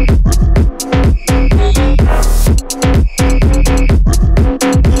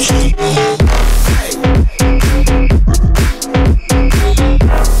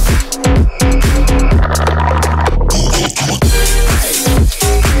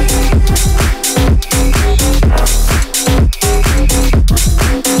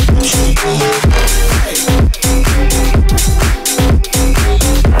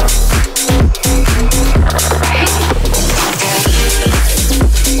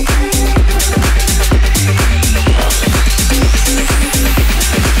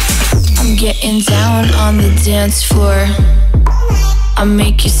dance floor. I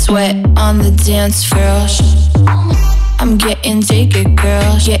make you sweat on the dance floor. I'm getting jaded,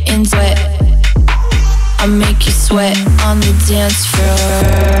 girl, getting wet. I make you sweat on the dance floor.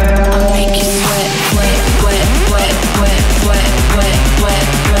 I make you sweat, wet, wet, wet, wet, wet, wet, wet,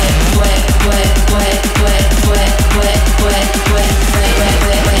 wet, wet, wet, wet, wet, wet, wet,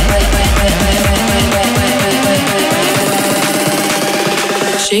 wet,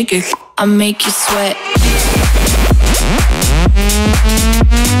 wet, shake it. I make you sweat.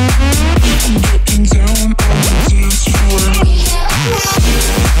 getting down on the dance floor.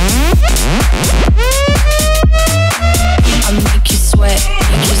 I make you sweat,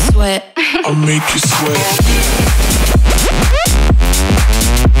 make you sweat. I make you sweat.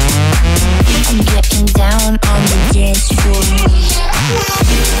 I'm getting down on the dance floor.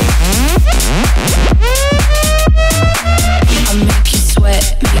 I make you sweat,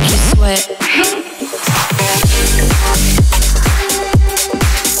 make you sweat.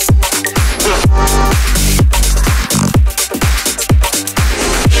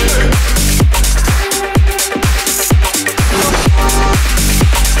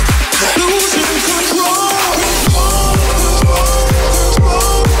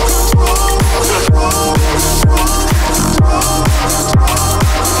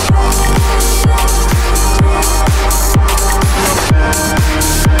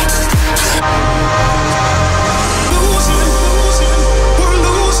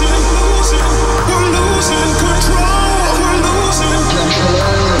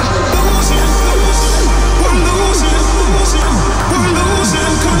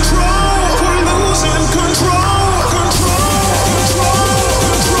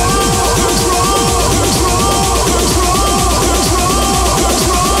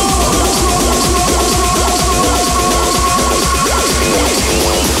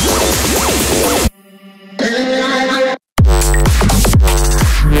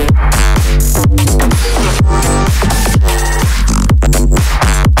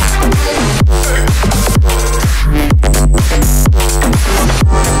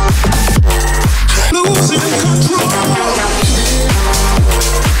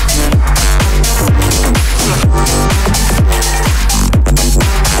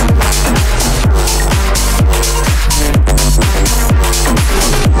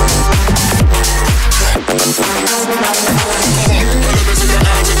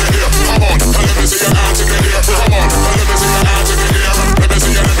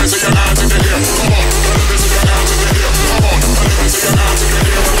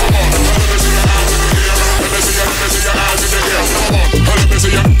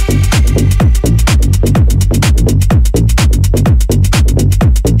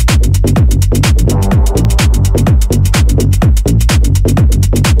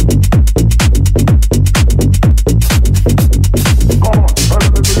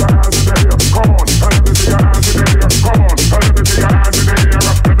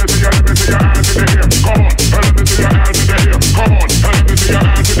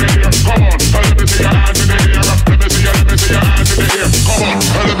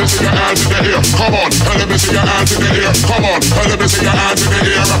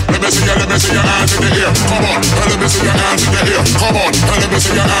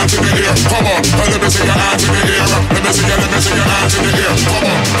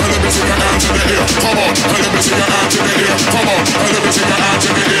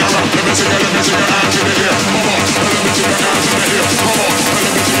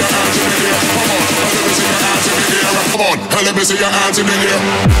 Let me see your hands in the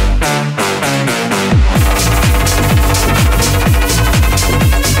air.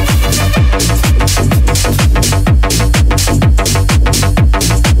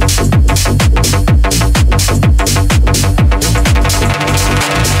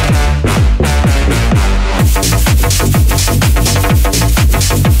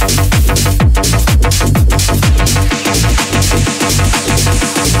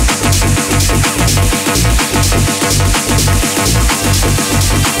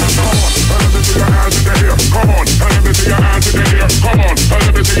 Come on, let me see your hands in the air. Come on,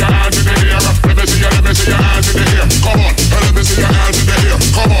 let me see your hands in the air. Let me see your hands in the air. Come on, let me see your hands in the air.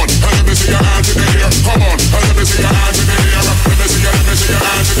 Come on, let me see your hands in the air. Come on, let me see your hands in the air. Let me see your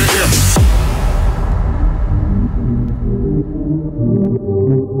hands in the air.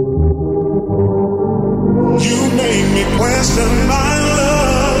 You made me question my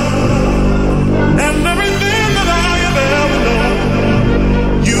love and everything that I have ever known.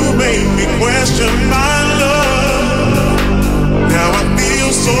 You made me question my love. Now I feel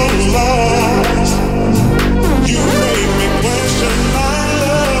so lost. You made me question my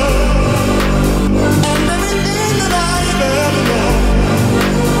love and everything that I have ever known.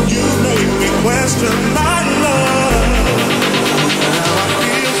 You made me question my love. Now I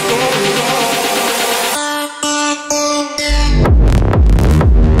feel so lost.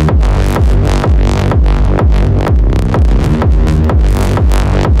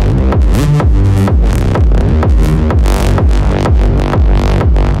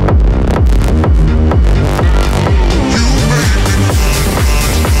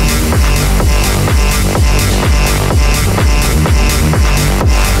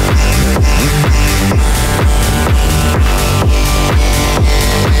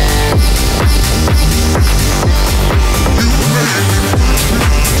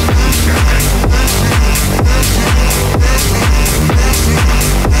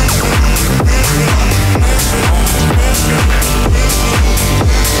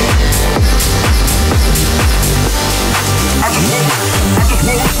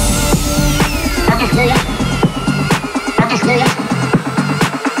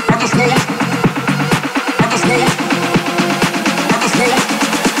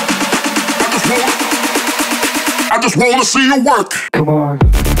 Wanna see you work. Come on.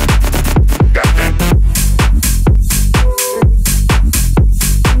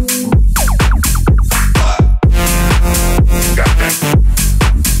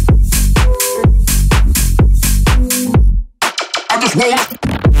 I just wanna.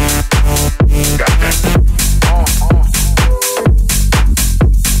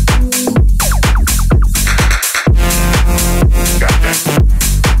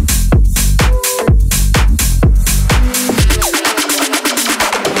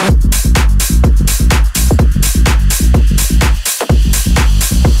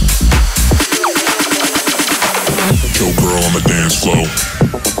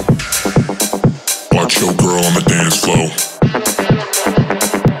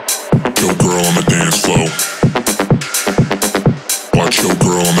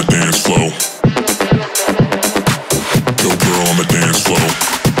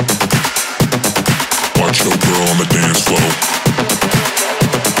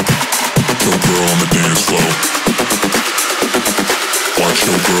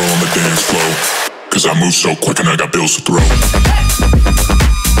 So quick and I got bills to throw.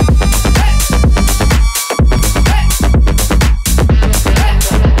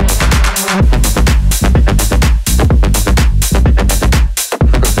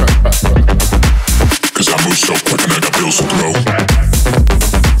 Cause I move so quick and I got bills to throw.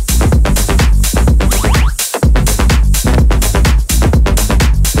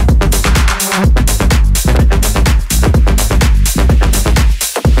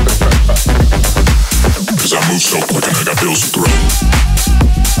 So quick and I got bills to throw.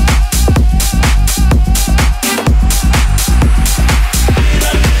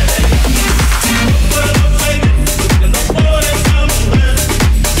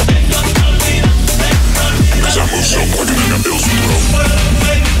 Cause I move so quick and I got bills to throw.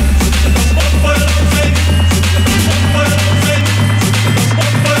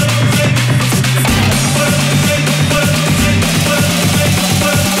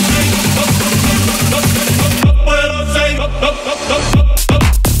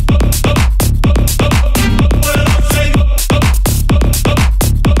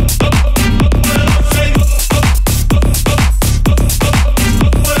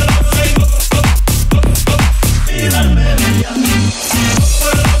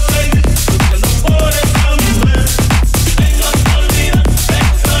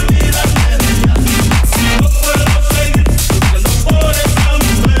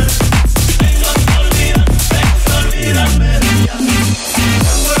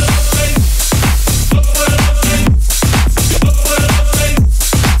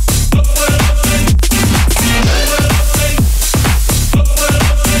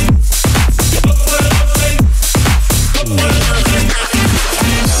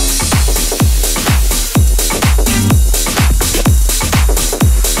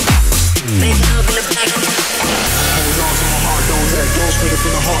 Hold on to my heart, don't let go. Straight up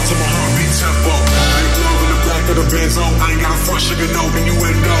in the heart to my heartbeat tempo. Make love of the Benz on. I ain't got a front, sugar, no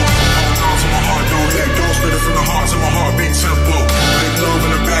innuendo. Hold on to my heart, don't let go. Spit it from the heart to my heartbeat tempo. Make love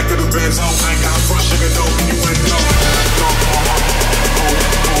in the back of the Benz on. I ain't got a front, sugar, no innuendo. Hold on to my heart,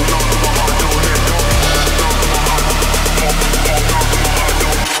 hold on to my heart, don't let go. Hold on to my heart, hold on to my heart,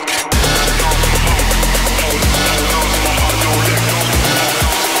 don't let go.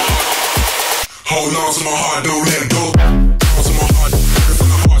 Hold on to my heart, don't let it go. Hold on to my heart, from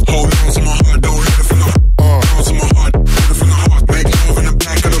the heart. Hold on to my heart, don't let it from the heart. Hold on to my heart, from the heart. Make love in the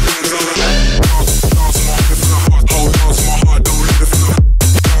back of the Benz. Hold on to my heart, from the heart. Hold on to my heart, don't let it from the heart.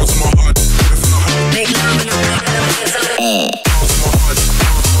 Hold on to my heart, from the heart. Make love in the back of the Benz. Hold on to my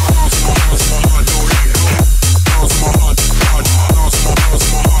heart.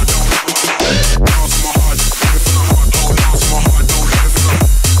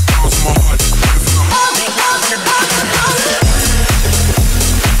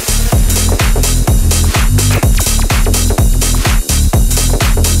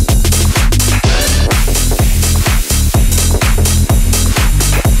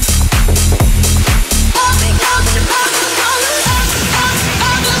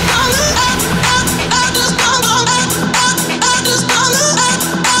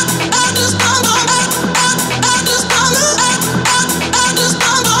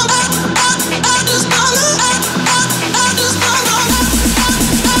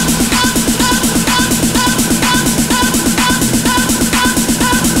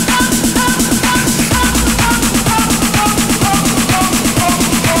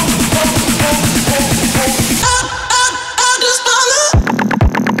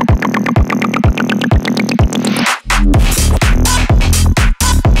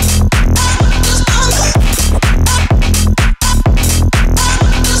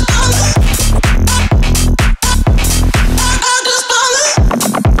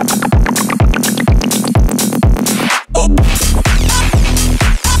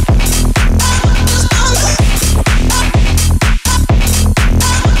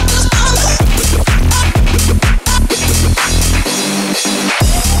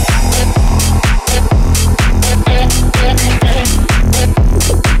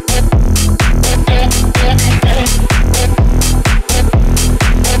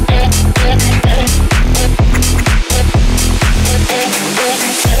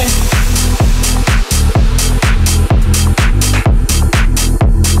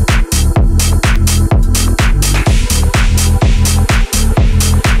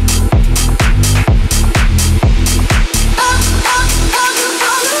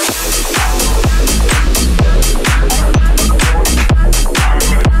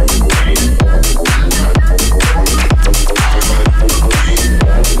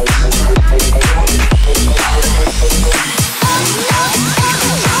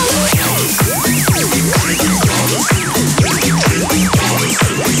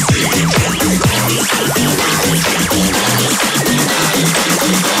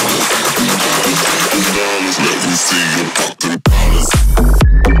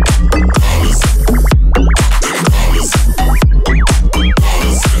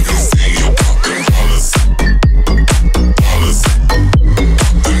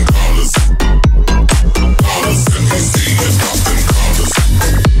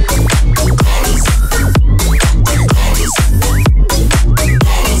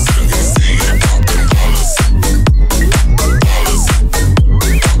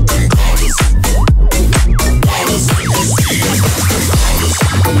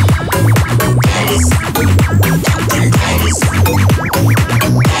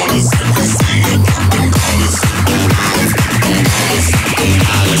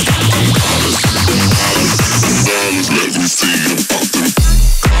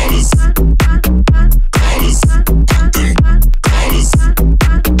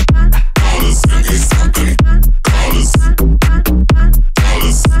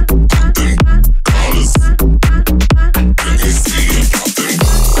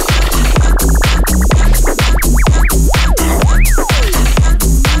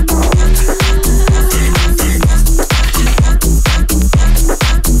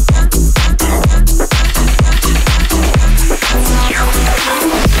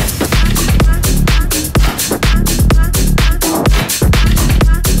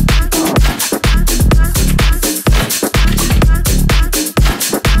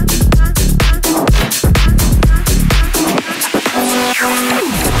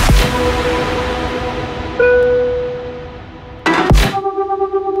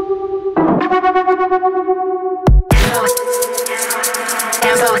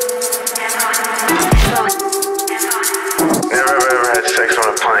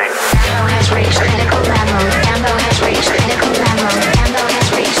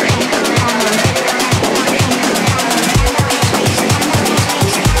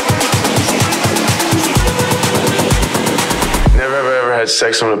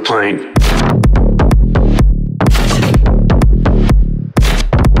 on a plane.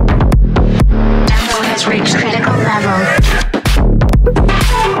 Vanghu has reached critical level.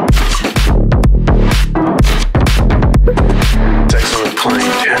 Sex on a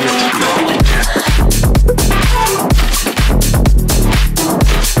plane, damn it.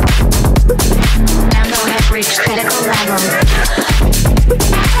 Vanghu has reached critical level.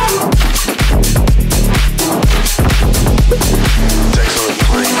 Sex on a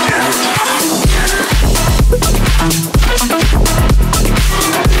plane, damn it.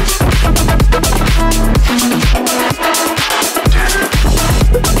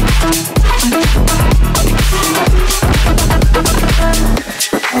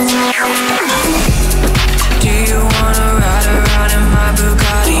 Do you wanna ride around in my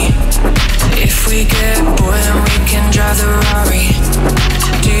Bugatti? If we get bored then we can drive the Rory.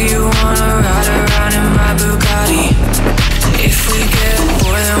 Do you wanna ride around in my Bugatti? If we get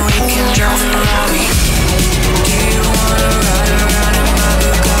bored then we can drive the Rory. Do you wanna ride around in my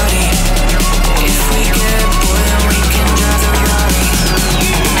Bugatti? If we get bored then we can drive the Rory. Do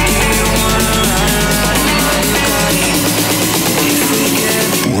you wanna ride around in my Bugatti? If we get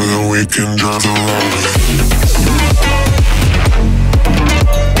bored then we can drive the Rory.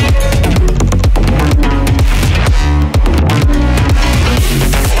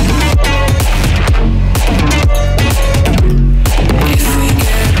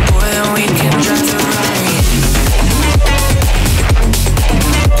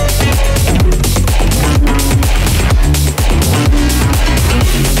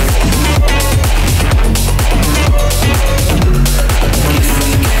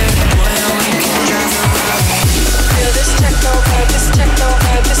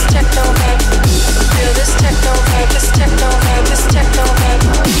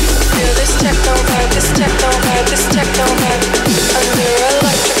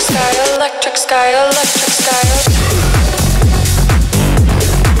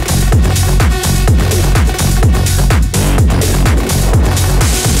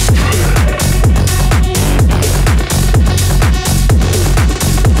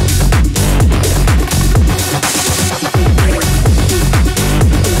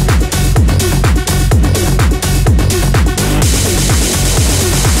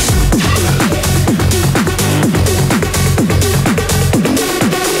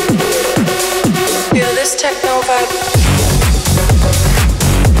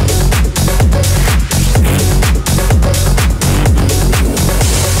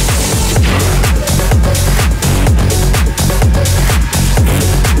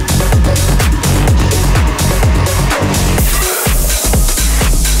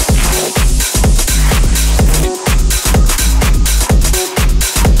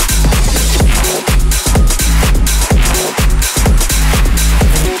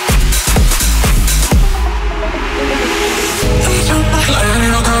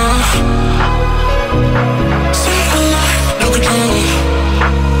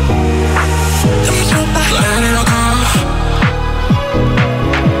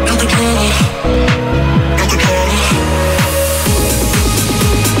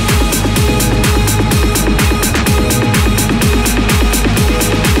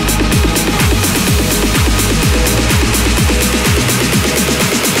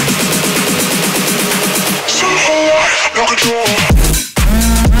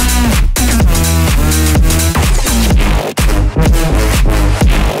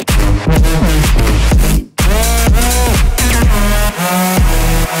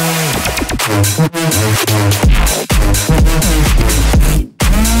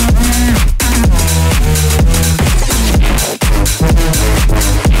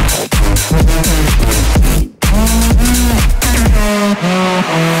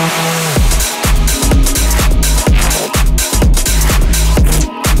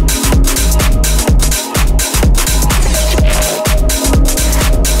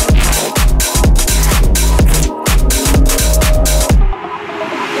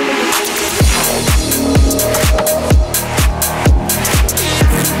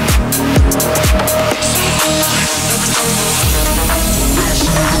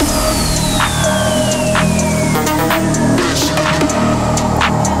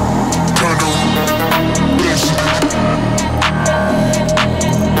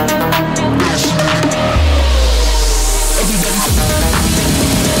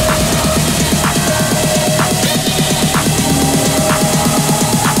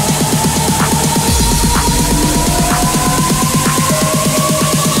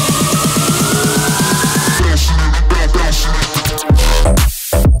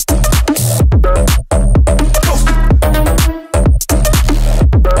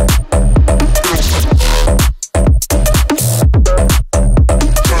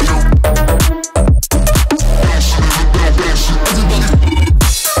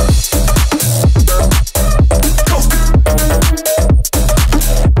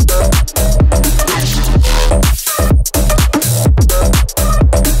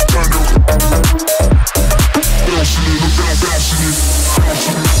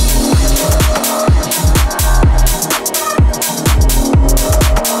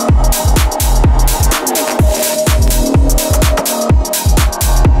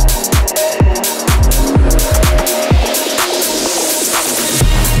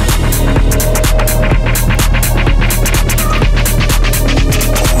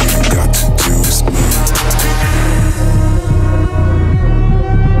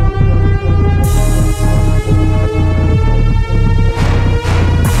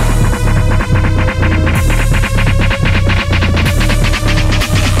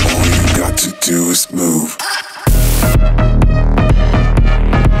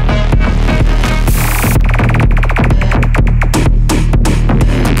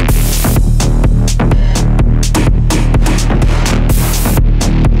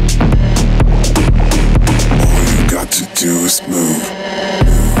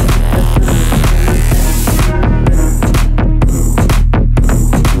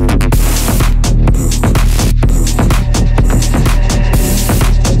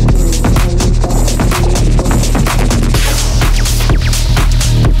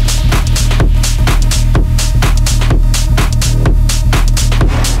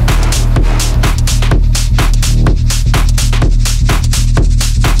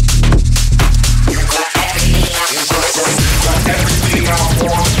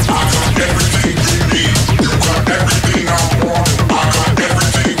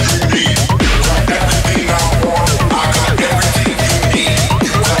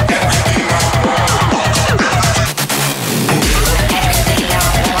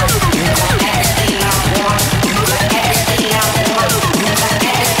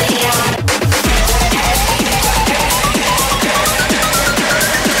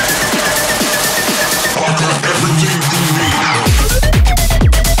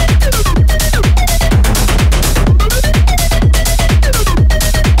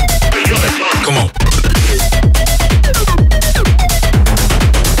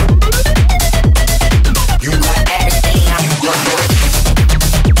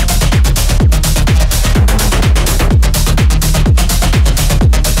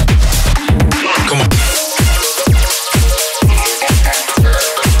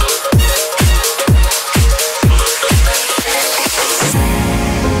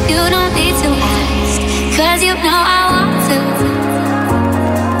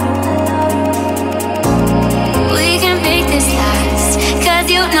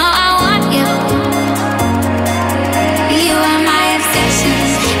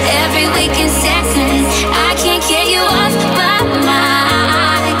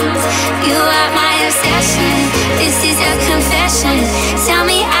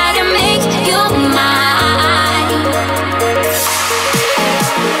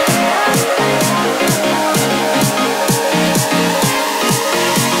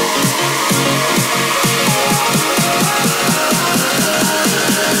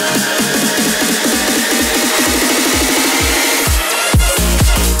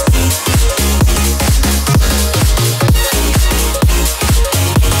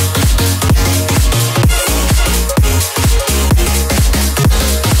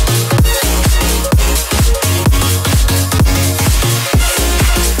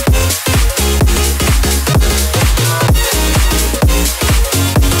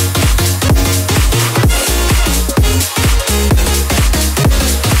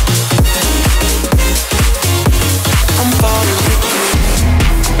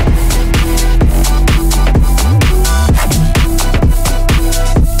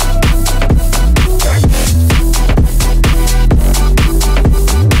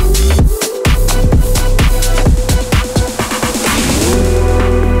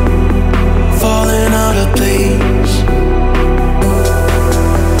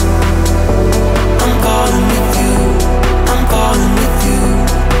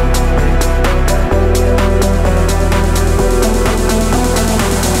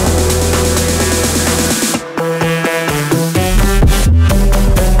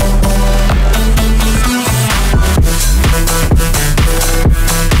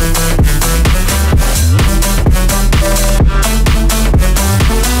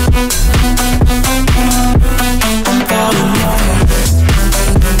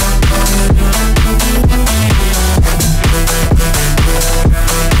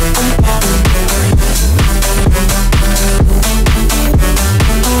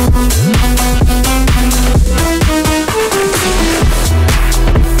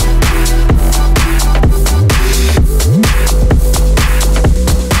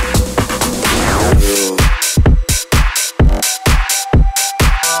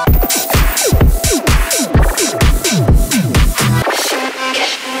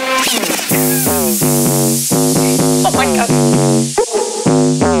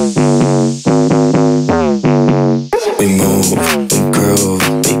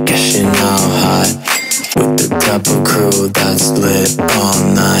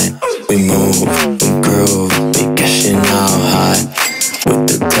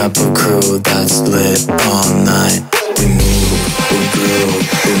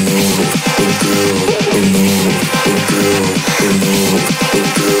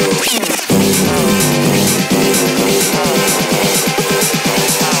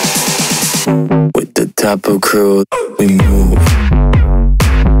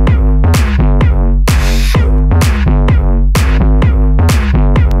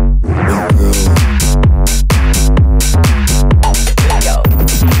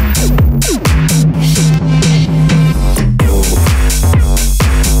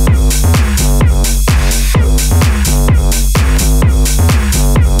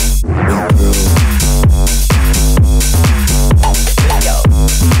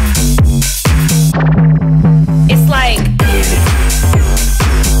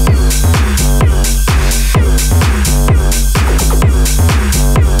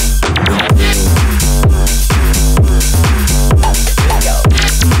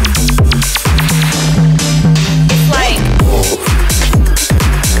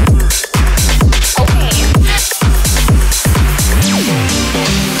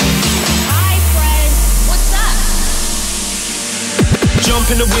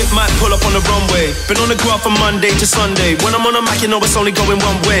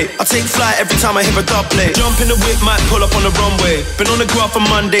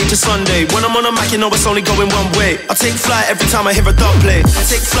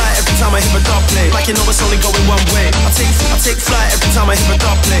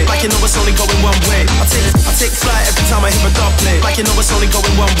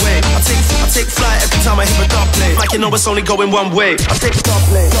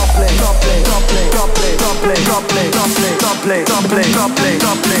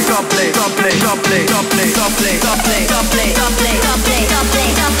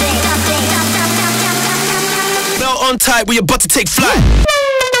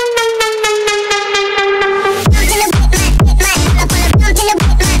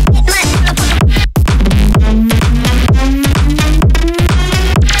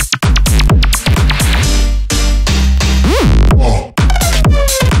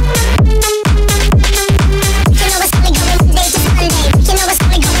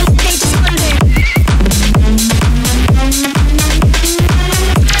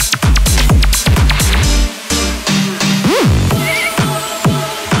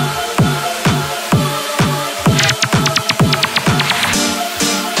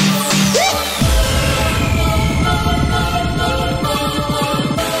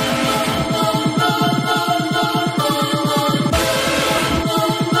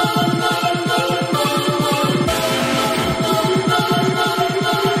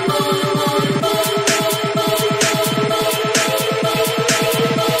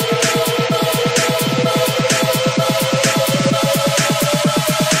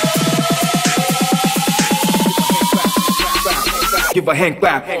 Give a hand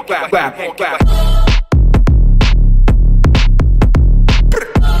clap, clap, clap, clap.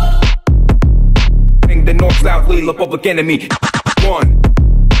 Bring the north loudly, look public enemy. One.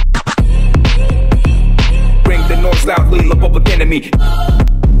 Bring the north loudly, look public enemy.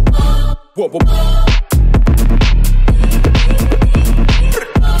 Whoa, whoa.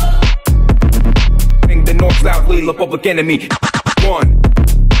 Bring the north loudly, look public enemy. One.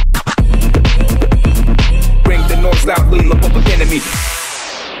 Bring the noise loudly, look public enemy.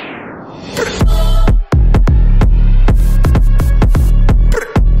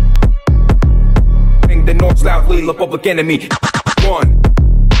 Bring the noise loudly, look public enemy. One.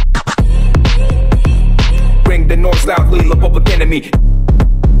 Bring the noise loudly, look public enemy.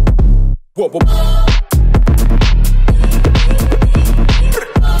 Whoa, whoa.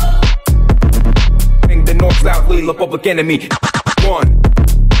 Bring the noise loudly, look public enemy. One.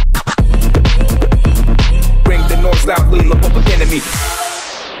 Bring the noise loudly, look public enemy.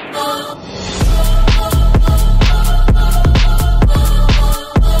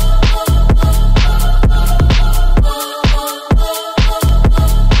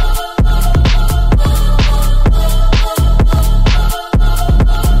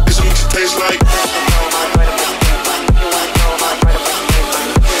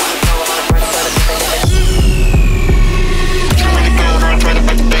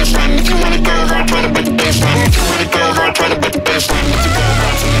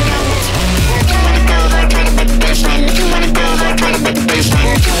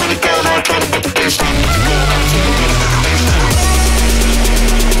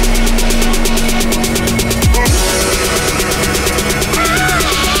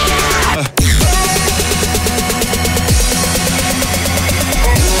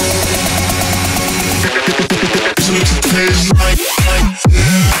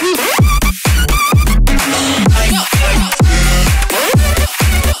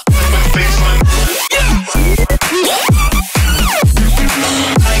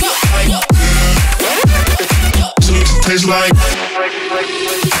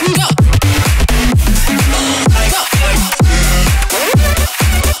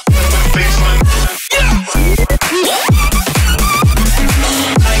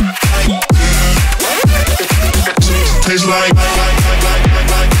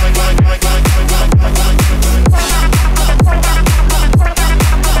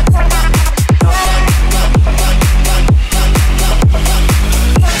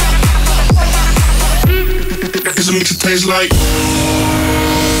 Tastes like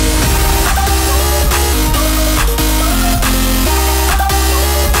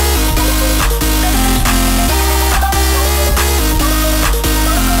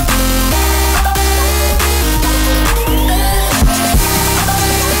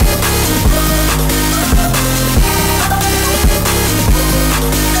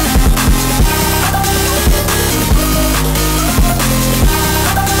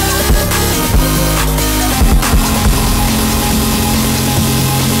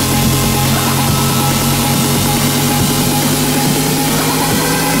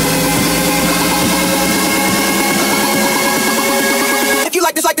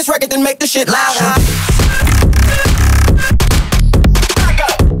Then make the shit louder.